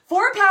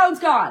 4 pounds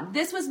gone.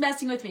 This was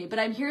messing with me, but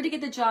I'm here to get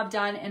the job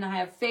done, and I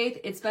have faith.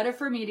 It's better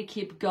for me to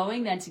keep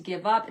going than to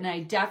give up, and I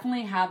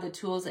definitely have the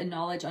tools and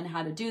knowledge on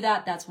how to do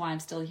that. That's why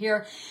I'm still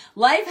here.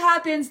 Life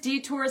happens,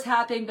 detours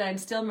happen, but I'm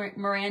still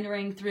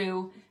meandering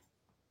through,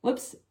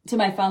 to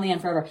my finally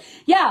and forever.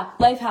 Yeah,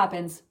 life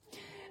happens.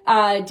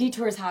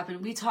 Detours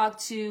happen. We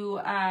talked to,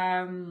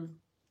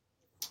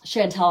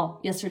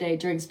 Chantel yesterday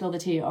during Spill the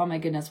Tea. Oh my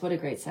goodness, what a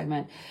great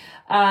segment.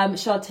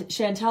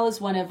 Chantel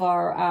is one of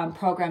our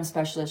program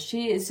specialists.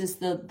 She is just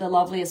the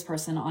loveliest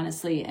person,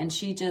 honestly. And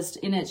she just,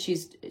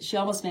 she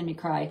almost made me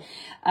cry.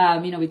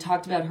 You know, we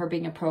talked about her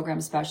being a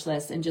program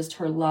specialist and just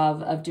her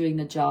love of doing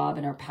the job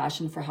and her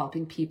passion for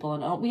helping people.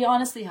 And we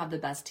honestly have the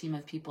best team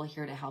of people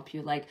here to help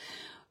you. Like,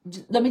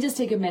 let me just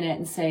take a minute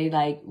and say,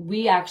 like,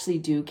 we actually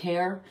do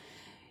care.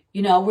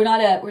 You know, we're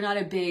not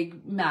a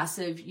big,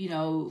 massive, you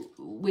know,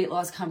 weight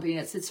loss company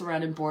that sits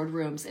around in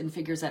boardrooms and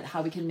figures out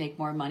how we can make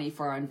more money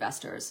for our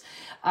investors.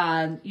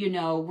 You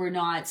know, we're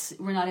not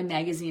a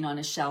magazine on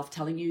a shelf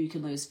telling you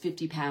can lose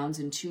 50 pounds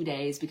in 2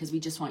 days because we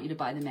just want you to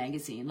buy the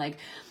magazine. Like,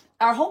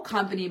 our whole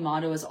company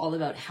motto is all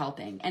about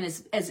helping. And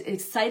as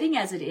exciting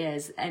as it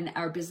is, and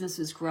our business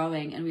is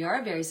growing, and we are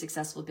a very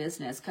successful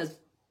business because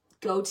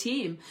go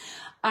team.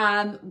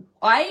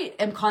 I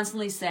am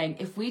constantly saying,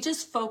 if we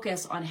just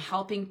focus on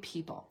helping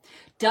people,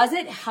 does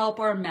it help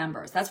our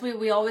members? That's what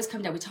we always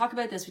come down. We talk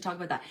about this, we talk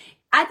about that.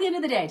 At the end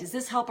of the day, does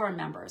this help our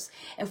members?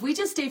 If we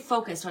just stay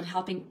focused on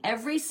helping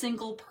every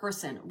single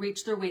person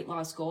reach their weight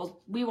loss goals,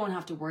 we won't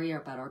have to worry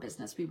about our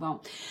business. We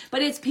won't.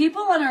 But it's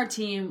people on our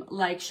team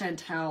like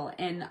Chantel,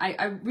 and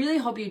I really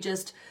hope you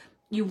just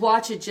you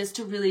watch it just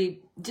to really,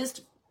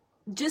 just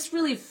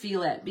really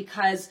feel it,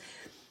 because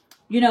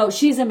you know,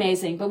 she's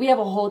amazing, but we have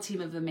a whole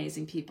team of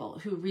amazing people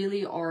who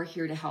really are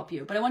here to help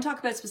you. But I want to talk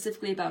about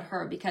specifically about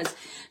her, because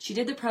she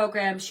did the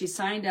program, she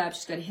signed up,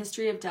 she's got a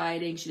history of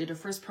dieting. She did her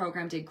first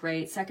program, did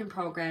great. Second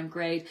program,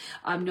 great.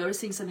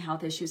 Noticing some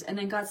health issues, and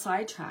then got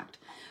sidetracked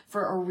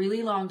for a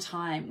really long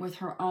time with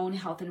her own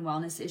health and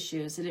wellness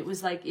issues. And it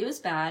was like, it was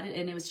bad.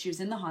 And she was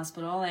in the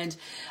hospital, and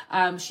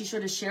she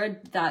sort of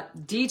shared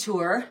that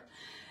detour,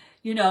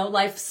 you know,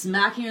 life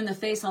smacking you in the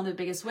face in all the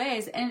biggest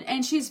ways.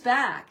 And she's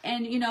back.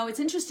 And, you know, it's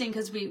interesting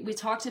because we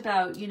talked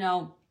about, you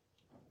know,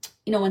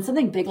 when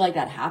something big like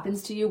that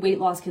happens to you, weight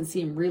loss can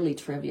seem really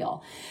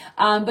trivial.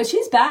 But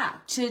she's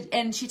back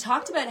and she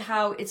talked about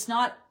how it's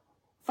not,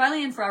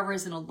 finally and forever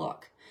isn't a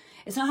look.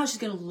 It's not how she's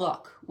going to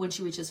look when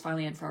she reaches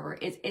finally and forever.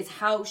 It's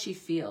how she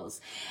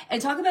feels.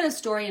 And talk about a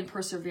story and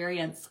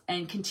perseverance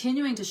and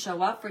continuing to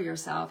show up for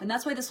yourself. And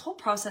that's why this whole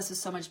process is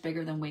so much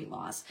bigger than weight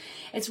loss.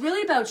 It's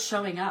really about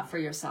showing up for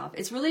yourself.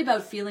 It's really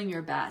about feeling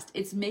your best.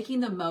 It's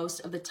making the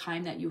most of the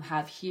time that you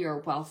have here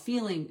while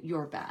feeling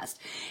your best.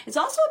 It's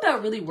also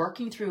about really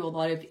working through a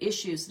lot of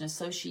issues and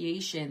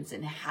associations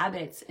and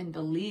habits and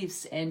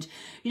beliefs, and,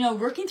 you know,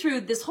 working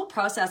through this whole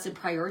process and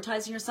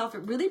prioritizing yourself.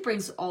 It really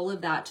brings all of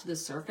that to the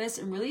surface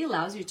and really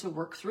allows you to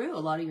work through a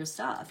lot of your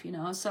stuff, you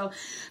know. So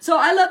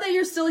I love that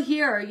you're still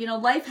here. You know,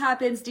 life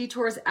happens,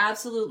 detours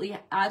absolutely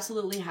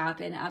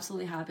happen.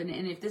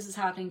 And if this is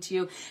happening to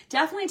you,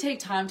 definitely take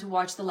time to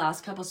watch the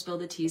last couple Spill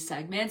the Tea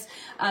segments.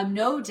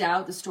 No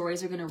doubt the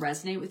stories are going to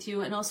resonate with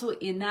you. And also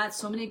in that,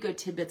 so many good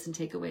tidbits and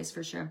takeaways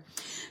for sure.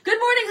 Good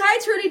morning.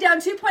 Hi, Trudy. Down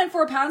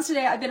 2.4 pounds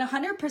today. I've been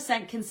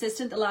 100%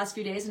 consistent the last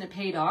few days and it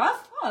paid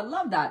off. Oh, I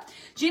love that.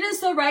 Gina's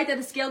so right that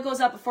the scale goes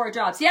up before it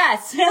drops.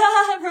 Yes,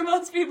 for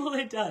most people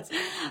it does.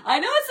 I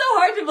know it's so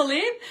hard to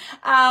believe,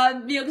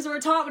 you know, because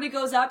we're taught when it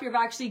goes up, you've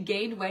actually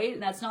gained weight,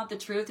 and that's not the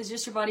truth. It's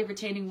just your body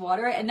retaining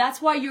water, and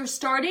that's why you're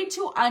starting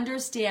to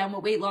understand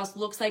what weight loss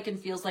looks like and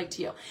feels like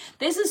to you.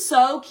 This is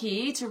so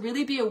key to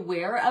really be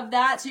aware of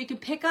that, so you can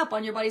pick up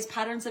on your body's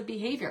patterns of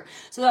behavior,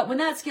 so that when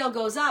that scale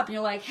goes up, and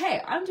you're like,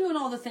 hey, I'm doing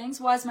all the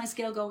things. Why is my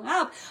scale going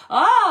up?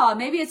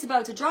 Maybe it's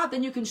about to drop.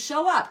 Then you can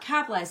show up,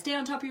 capitalize, stay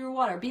on top of your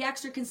water, be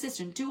extra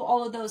consistent, do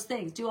all of those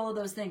things,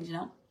 you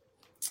know.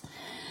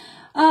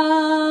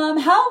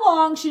 How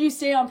long should you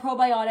stay on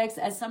probiotics,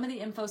 as some of the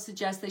info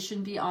suggests they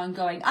shouldn't be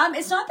ongoing?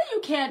 It's not that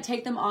you can't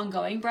take them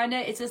ongoing, Brenda.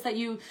 It's just that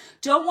you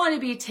don't want to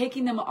be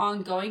taking them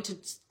ongoing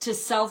to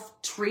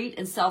self-treat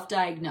and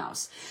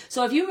self-diagnose.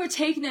 So if you were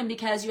taking them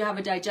because you have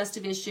a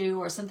digestive issue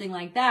or something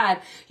like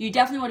that, you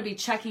definitely want to be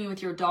checking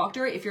with your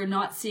doctor if you're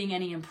not seeing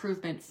any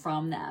improvement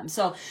from them.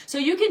 So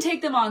you can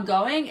take them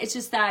ongoing. It's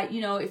just that,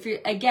 you know, if you're,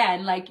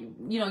 again, like,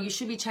 you know, you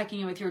should be checking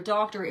in with your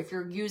doctor if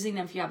you're using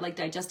them, if you have like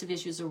digestive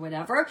issues or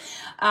whatever.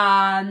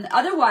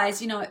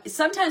 Otherwise, you know,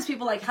 sometimes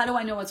people are like, how do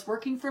I know what's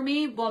working for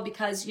me? Well,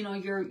 because, you know,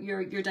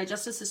 your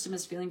digestive system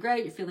is feeling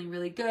great. You're feeling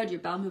really good. Your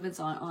bowel movements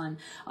on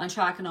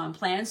track and on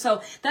plan.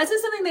 So that's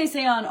just something they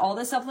say on all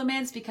the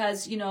supplements,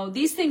 because, you know,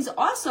 these things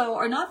also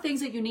are not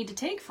things that you need to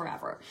take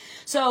forever.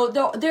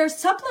 So they're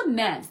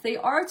supplements. They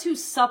are to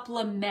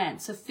supplement,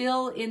 to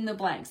fill in the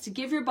blanks, to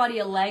give your body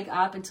a leg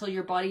up until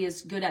your body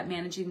is good at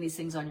managing these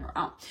things on your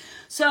own.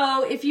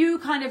 So if you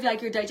kind of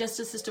like your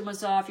digestive system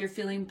was off, you're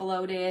feeling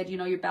bloated, you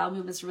know, your bowel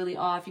movements are really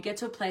off, you get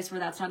to a place where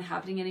that's not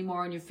happening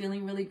anymore and you're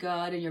feeling really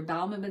good and your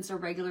bowel movements are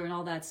regular and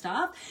all that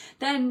stuff,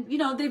 then, you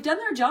know, they've done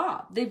their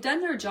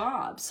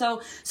job.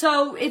 So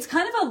it's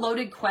kind of a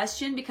loaded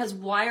question, because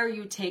why are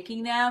you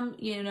taking them,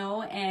 you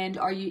know, and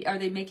are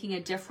they making a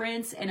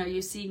difference, and are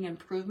you seeing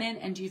improvement,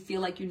 and do you feel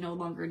like you no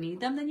longer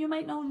need them? Then you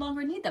might no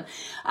longer need them.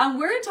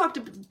 We're going to talk to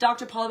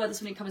Dr. Paul about this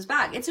when he comes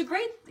back. It's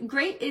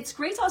great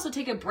to also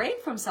take a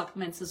break from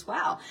supplements as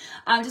well,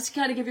 just to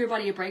kind of give your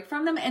body a break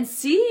from them and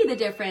see the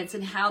difference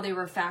in how they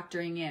were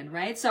factoring in,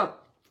 right? So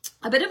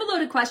a bit of a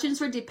loaded question,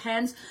 so it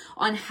depends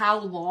on how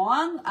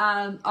long,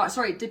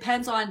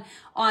 depends on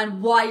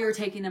why you're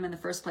taking them in the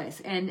first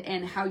place,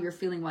 and how you're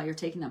feeling while you're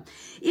taking them.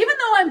 Even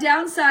though I'm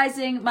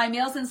downsizing my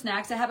meals and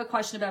snacks, I have a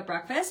question about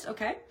breakfast.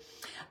 Okay.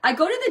 I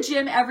go to the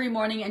gym every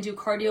morning and do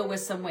cardio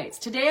with some weights.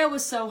 Today I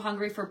was so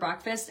hungry for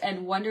breakfast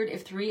and wondered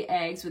if 3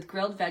 eggs with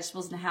grilled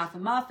vegetables and half a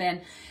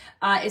muffin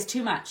is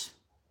too much.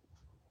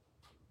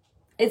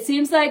 It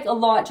seems like a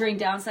lot during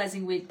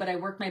downsizing week, but I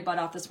worked my butt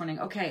off this morning.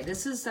 Okay,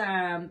 this is,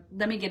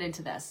 let me get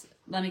into this.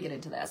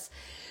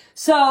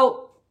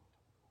 So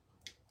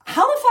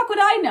how the fuck would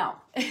I know?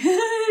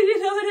 You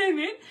know what I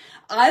mean?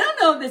 I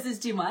don't know if this is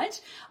too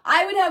much.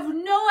 I would have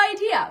no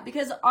idea,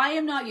 because I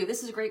am not you.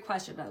 This is a great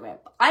question, by the way.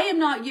 I am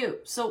not you,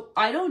 so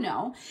I don't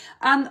know.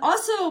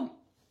 Also,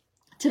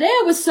 today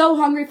I was so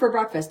hungry for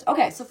breakfast.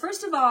 Okay, so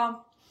first of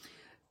all,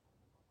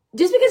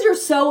 just because you're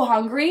so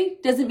hungry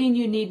doesn't mean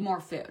you need more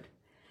food.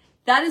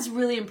 That is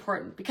really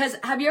important, because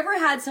have you ever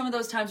had some of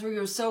those times where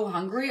you're so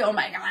hungry? Oh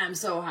my God, I'm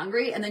so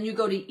hungry. And then you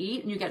go to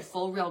eat and you get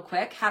full real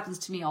quick. Happens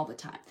to me all the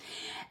time.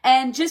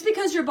 And just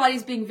because your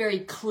body's being very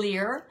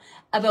clear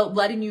about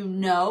letting you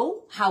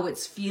know how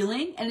it's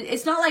feeling, and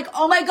it's not like,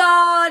 oh my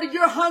God,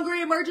 you're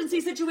hungry, emergency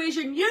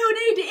situation, you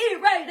need to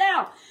eat right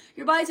now.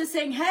 Your body's just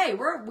saying, hey,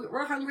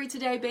 we're hungry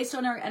today. Based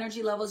on our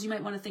energy levels, you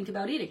might want to think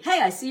about eating. Hey,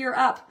 I see you're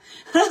up.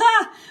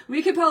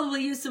 We could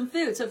probably use some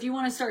food. So if you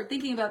want to start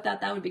thinking about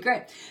that, that would be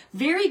great.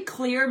 Very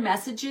clear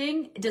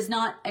messaging does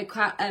not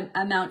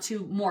amount to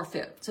more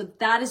food. So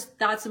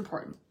that's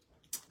important.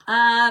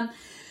 And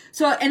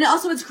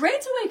also it's great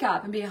to wake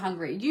up and be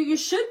hungry. You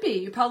should be.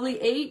 You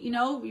probably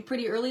ate,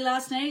 pretty early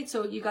last night.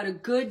 So you got a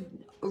good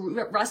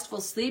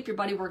restful sleep. Your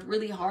body worked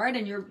really hard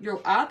and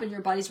you're up and your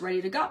body's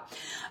ready to go.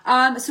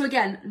 So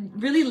again,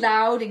 really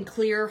loud and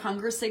clear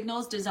hunger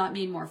signals does not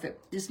mean more food.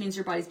 This means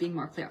your body's being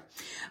more clear.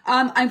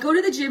 I go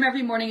to the gym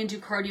every morning and do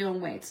cardio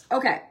and weights.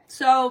 Okay.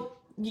 So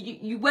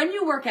when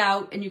you work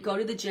out and you go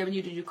to the gym and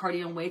you do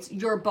cardio and weights,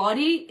 your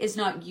body is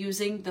not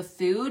using the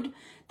food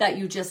that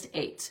you just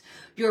ate.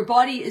 Your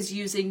body is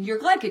using your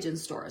glycogen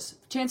stores.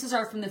 Chances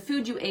are from the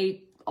food you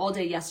ate all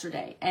day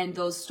yesterday and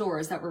those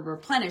stores that were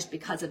replenished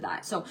because of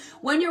that. So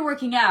when you're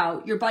working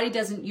out, your body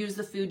doesn't use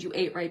the food you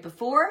ate right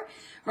before,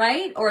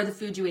 right? Or the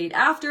food you ate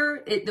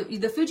after.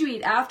 The food you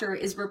eat after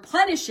is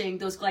replenishing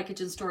those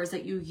glycogen stores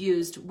that you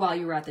used while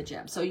you were at the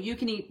gym. So you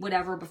can eat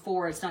whatever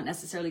before. It's not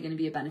necessarily going to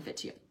be a benefit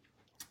to you.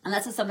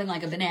 Unless it's something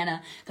like a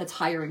banana that's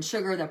higher in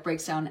sugar that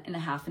breaks down in a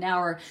half an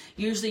hour.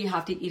 Usually you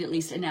have to eat at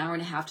least an hour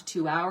and a half to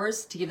 2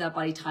 hours to give that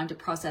body time to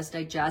process,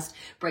 digest,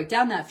 break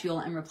down that fuel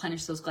and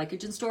replenish those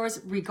glycogen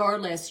stores.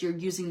 Regardless, you're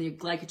using the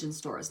glycogen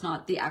stores,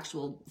 not the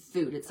actual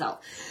food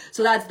itself.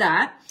 So that's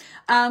that.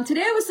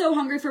 Today I was so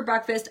hungry for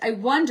breakfast. I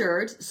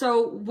wondered,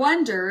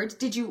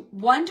 did you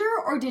wonder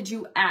or did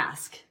you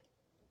ask?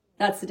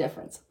 That's the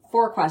difference.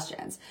 4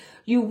 questions.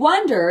 You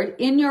wondered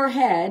in your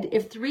head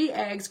if 3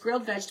 eggs,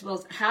 grilled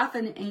vegetables, half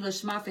an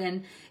English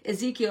muffin,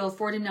 Ezekiel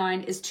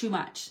 4-9 is too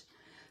much.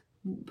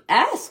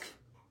 Ask.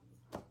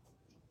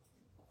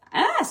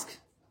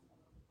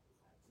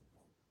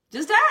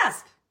 Just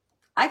ask.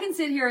 I can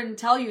sit here and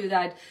tell you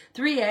that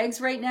 3 eggs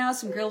right now,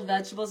 some grilled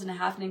vegetables, and a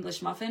half an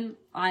English muffin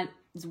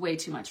is way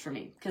too much for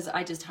me, because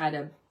I just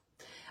had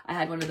I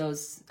had one of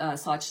those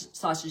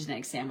sausage and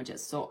egg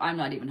sandwiches, so I'm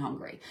not even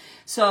hungry.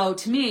 So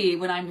to me,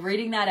 when I'm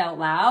reading that out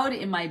loud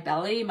in my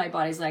belly, my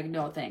body's like,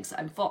 no, thanks,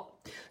 I'm full.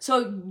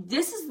 So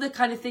this is the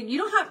kind of thing, you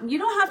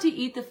don't have to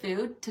eat the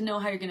food to know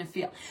how you're going to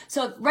feel.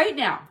 So right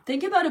now,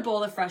 think about a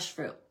bowl of fresh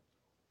fruit,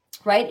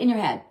 right? In your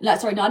head. No,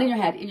 sorry, not in your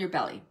head, in your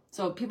belly.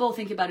 So people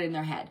think about it in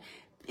their head.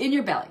 In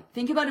your belly,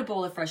 think about a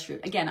bowl of fresh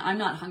fruit. Again, I'm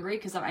not hungry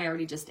because I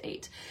already just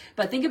ate.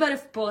 But think about a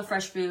bowl of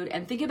fresh food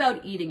and think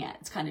about eating it.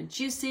 It's kind of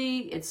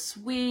juicy, it's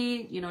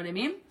sweet, you know what I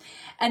mean?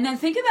 And then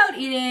think about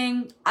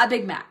eating a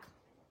Big Mac.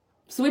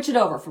 Switch it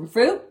over from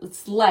fruit,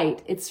 it's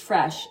light, it's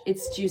fresh,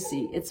 it's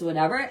juicy, it's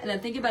whatever. And then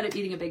think about it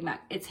eating a Big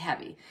Mac. It's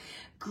heavy.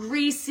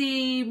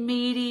 Greasy,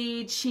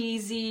 meaty,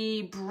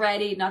 cheesy,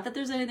 bready. Not that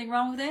there's anything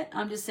wrong with it.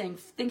 I'm just saying,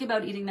 think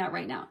about eating that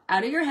right now.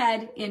 Out of your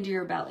head, into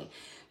your belly.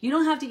 You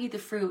don't have to eat the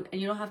fruit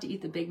and you don't have to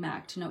eat the Big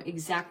Mac to know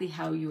exactly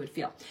how you would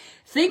feel.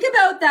 Think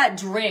about that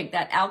drink,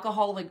 that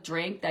alcoholic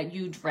drink that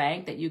you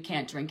drank that you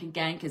can't drink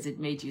again because it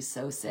made you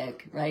so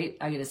sick, right?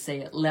 I'm going to say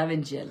it.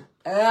 Lemon gin.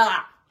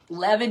 Ugh.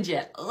 Lemon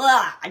gin.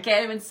 Ugh. I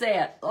can't even say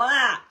it.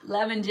 Ugh.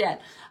 Lemon gin.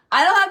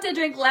 I don't have to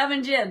drink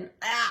lemon gin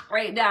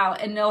right now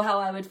and know how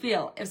I would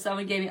feel if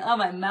someone gave me, oh,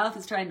 my mouth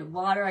is trying to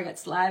water. I got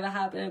saliva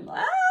happening.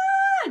 I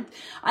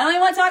don't even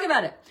want to talk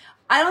about it.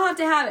 I don't have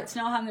to have it to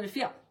know how I'm going to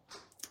feel.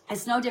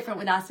 It's no different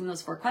with asking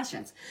those 4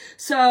 questions.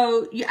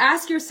 So you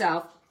ask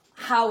yourself,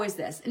 how is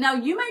this? Now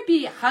you might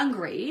be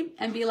hungry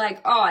and be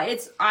like, oh,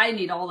 I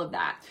need all of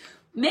that.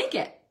 Make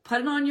it, put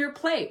it on your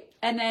plate,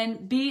 and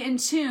then be in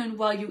tune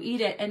while you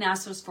eat it and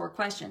ask those 4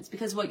 questions.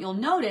 Because what you'll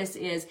notice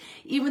is,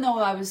 even though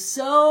I was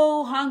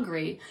so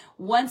hungry,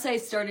 once I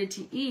started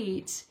to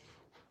eat,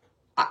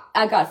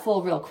 I got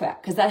full real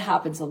quick, because that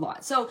happens a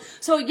lot. So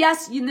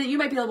yes, you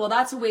might be like, well,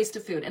 that's a waste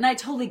of food. And I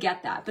totally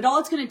get that. But all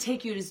it's going to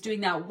take you is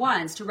doing that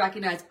once to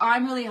recognize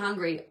I'm really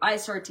hungry. I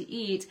start to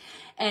eat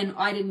and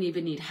I didn't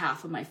even need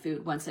half of my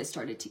food once I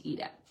started to eat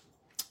it.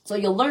 So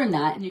you'll learn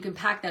that and you can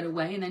pack that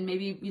away and then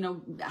maybe,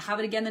 have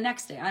it again the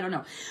next day. I don't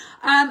know.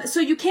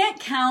 So you can't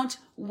count,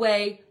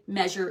 weigh,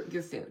 measure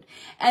your food.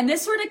 And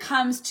this sort of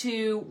comes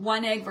to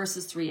 1 egg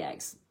versus 3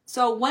 eggs.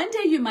 So one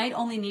day you might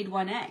only need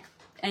 1 egg.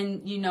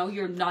 And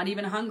you're not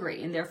even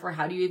hungry, and therefore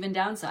how do you even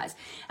downsize?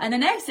 And the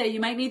next day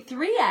you might need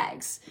 3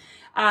 eggs,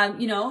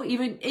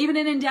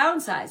 even in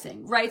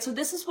downsizing, right? So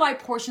this is why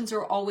portions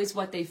are always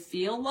what they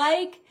feel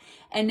like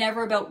and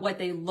never about what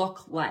they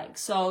look like.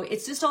 So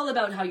it's just all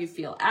about how you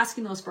feel,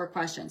 asking those 4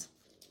 questions.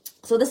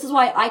 So this is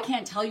why I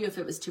can't tell you if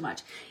it was too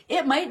much.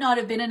 It might not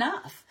have been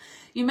enough.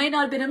 You may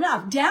not have been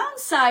enough.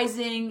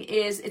 Downsizing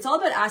it's all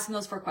about asking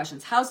those 4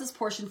 questions. How's this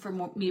portion for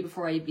me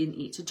before I even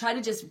eat? So try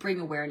to just bring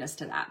awareness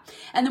to that.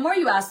 And the more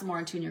you ask, the more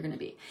in tune you're going to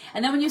be.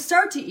 And then when you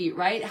start to eat,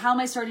 right? How am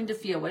I starting to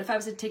feel? What if I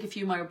was to take a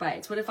few more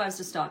bites? What if I was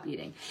to stop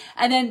eating?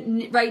 And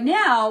then right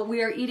now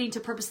we are eating to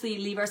purposely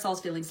leave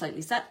ourselves feeling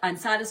slightly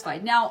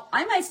unsatisfied. Now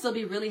I might still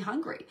be really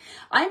hungry.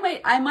 I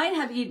might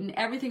have eaten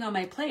everything on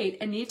my plate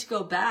and need to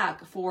go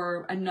back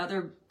for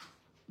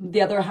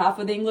the other half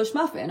of the English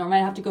muffin, or might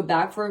have to go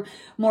back for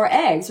more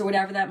eggs or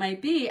whatever that might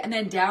be, and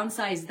then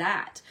downsize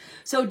that.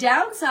 So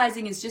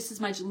downsizing is just as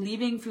much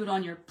leaving food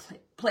on your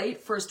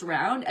plate first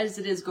round as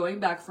it is going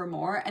back for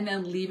more and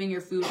then leaving your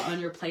food on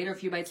your plate or a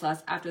few bites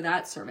less after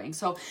that serving.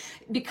 So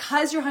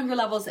because your hunger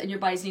levels and your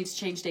body's needs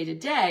change day to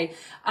day,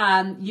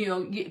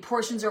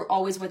 portions are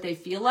always what they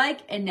feel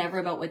like and never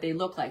about what they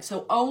look like.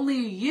 So only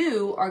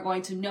you are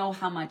going to know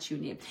how much you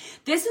need.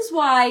 This is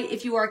why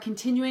if you are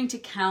continuing to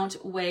count,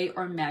 weigh,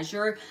 or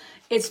measure,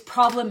 it's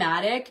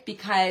problematic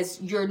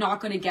because you're not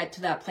going to get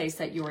to that place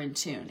that you're in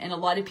tune. And a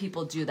lot of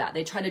people do that.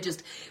 They try to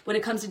just, when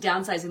it comes to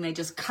downsizing, they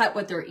just cut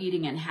what they're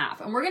eating in half.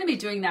 And we're going to be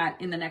doing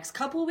that in the next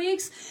couple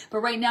weeks.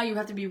 But right now you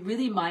have to be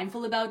really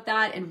mindful about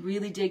that and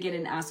really dig in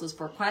and ask those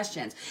 4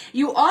 questions.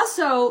 You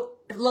also,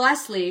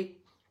 lastly,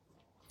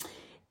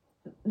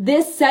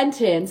 this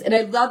sentence, and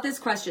I love this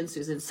question,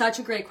 Susan, such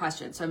a great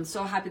question. So I'm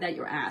so happy that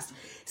you're asked.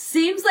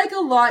 Seems like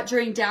a lot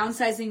during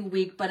downsizing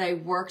week, but I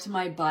worked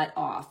my butt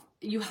off.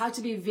 You have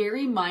to be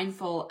very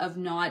mindful of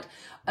not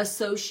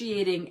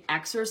associating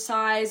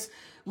exercise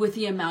with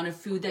the amount of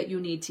food that you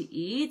need to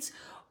eat,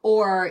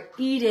 or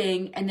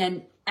eating and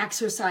then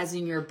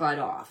exercising your butt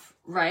off,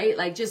 right?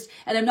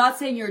 And I'm not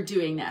saying you're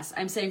doing this.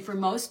 I'm saying for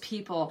most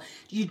people,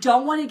 you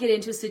don't want to get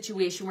into a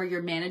situation where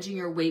you're managing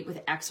your weight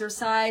with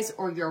exercise,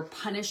 or you're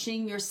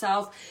punishing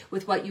yourself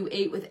with what you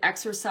ate with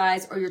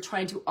exercise, or you're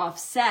trying to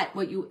offset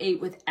what you ate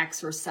with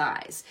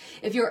exercise.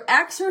 If you're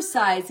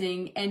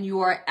exercising and you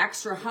are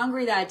extra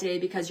hungry that day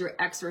because you're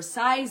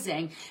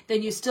exercising,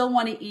 then you still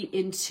want to eat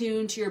in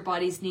tune to your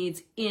body's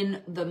needs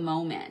in the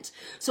moment.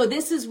 So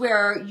this is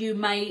where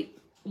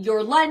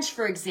your lunch,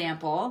 for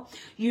example,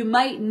 you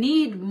might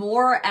need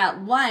more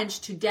at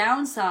lunch to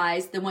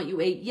downsize than what you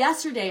ate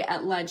yesterday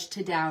at lunch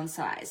to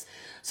downsize.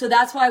 So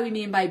that's why we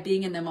mean by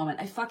being in the moment.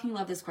 I fucking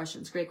love this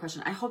question. It's a great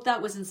question. I hope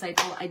that was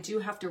insightful. I do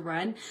have to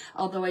run,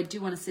 although I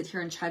do want to sit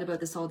here and chat about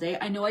this all day.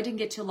 I know I didn't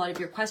get to a lot of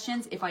your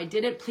questions. If I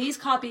did it, please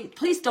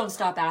don't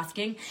stop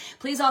asking.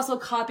 Please also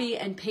copy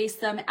and paste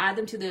them, add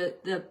them to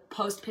the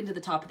post pinned to the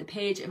top of the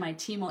page, and my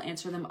team will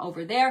answer them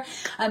over there.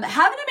 Have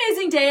an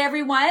amazing day,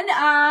 everyone.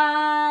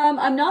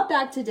 I'm not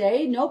back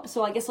today. Nope.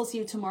 So I guess I'll see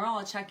you tomorrow.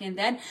 I'll check in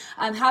then.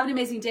 Have an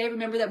amazing day.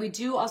 Remember that we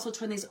do also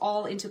turn these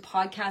all into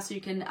podcasts, so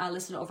you can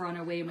listen over on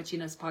our Way with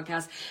Gina's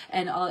podcast.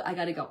 And I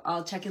gotta go.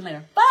 I'll check in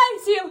later. Bye.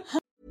 See you.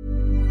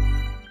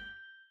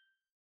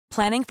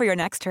 Planning for your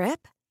next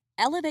trip?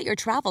 Elevate your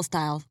travel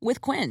style with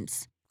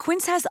Quince.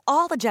 Quince has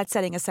all the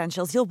jet-setting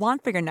essentials you'll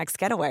want for your next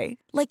getaway,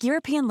 like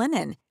European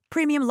linen,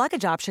 premium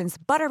luggage options,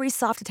 buttery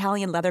soft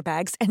Italian leather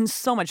bags, and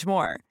so much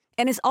more.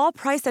 And is all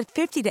priced at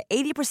 50 to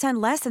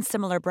 80% less than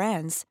similar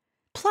brands.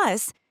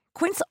 Plus,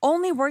 Quince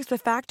only works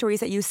with factories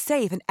that use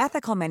safe and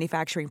ethical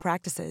manufacturing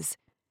practices.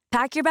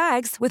 Pack your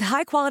bags with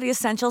high-quality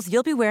essentials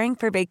you'll be wearing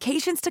for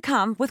vacations to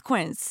come with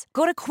Quince.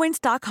 Go to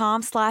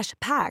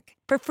quince.com/pack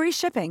for free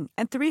shipping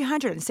and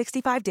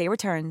 365-day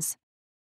returns.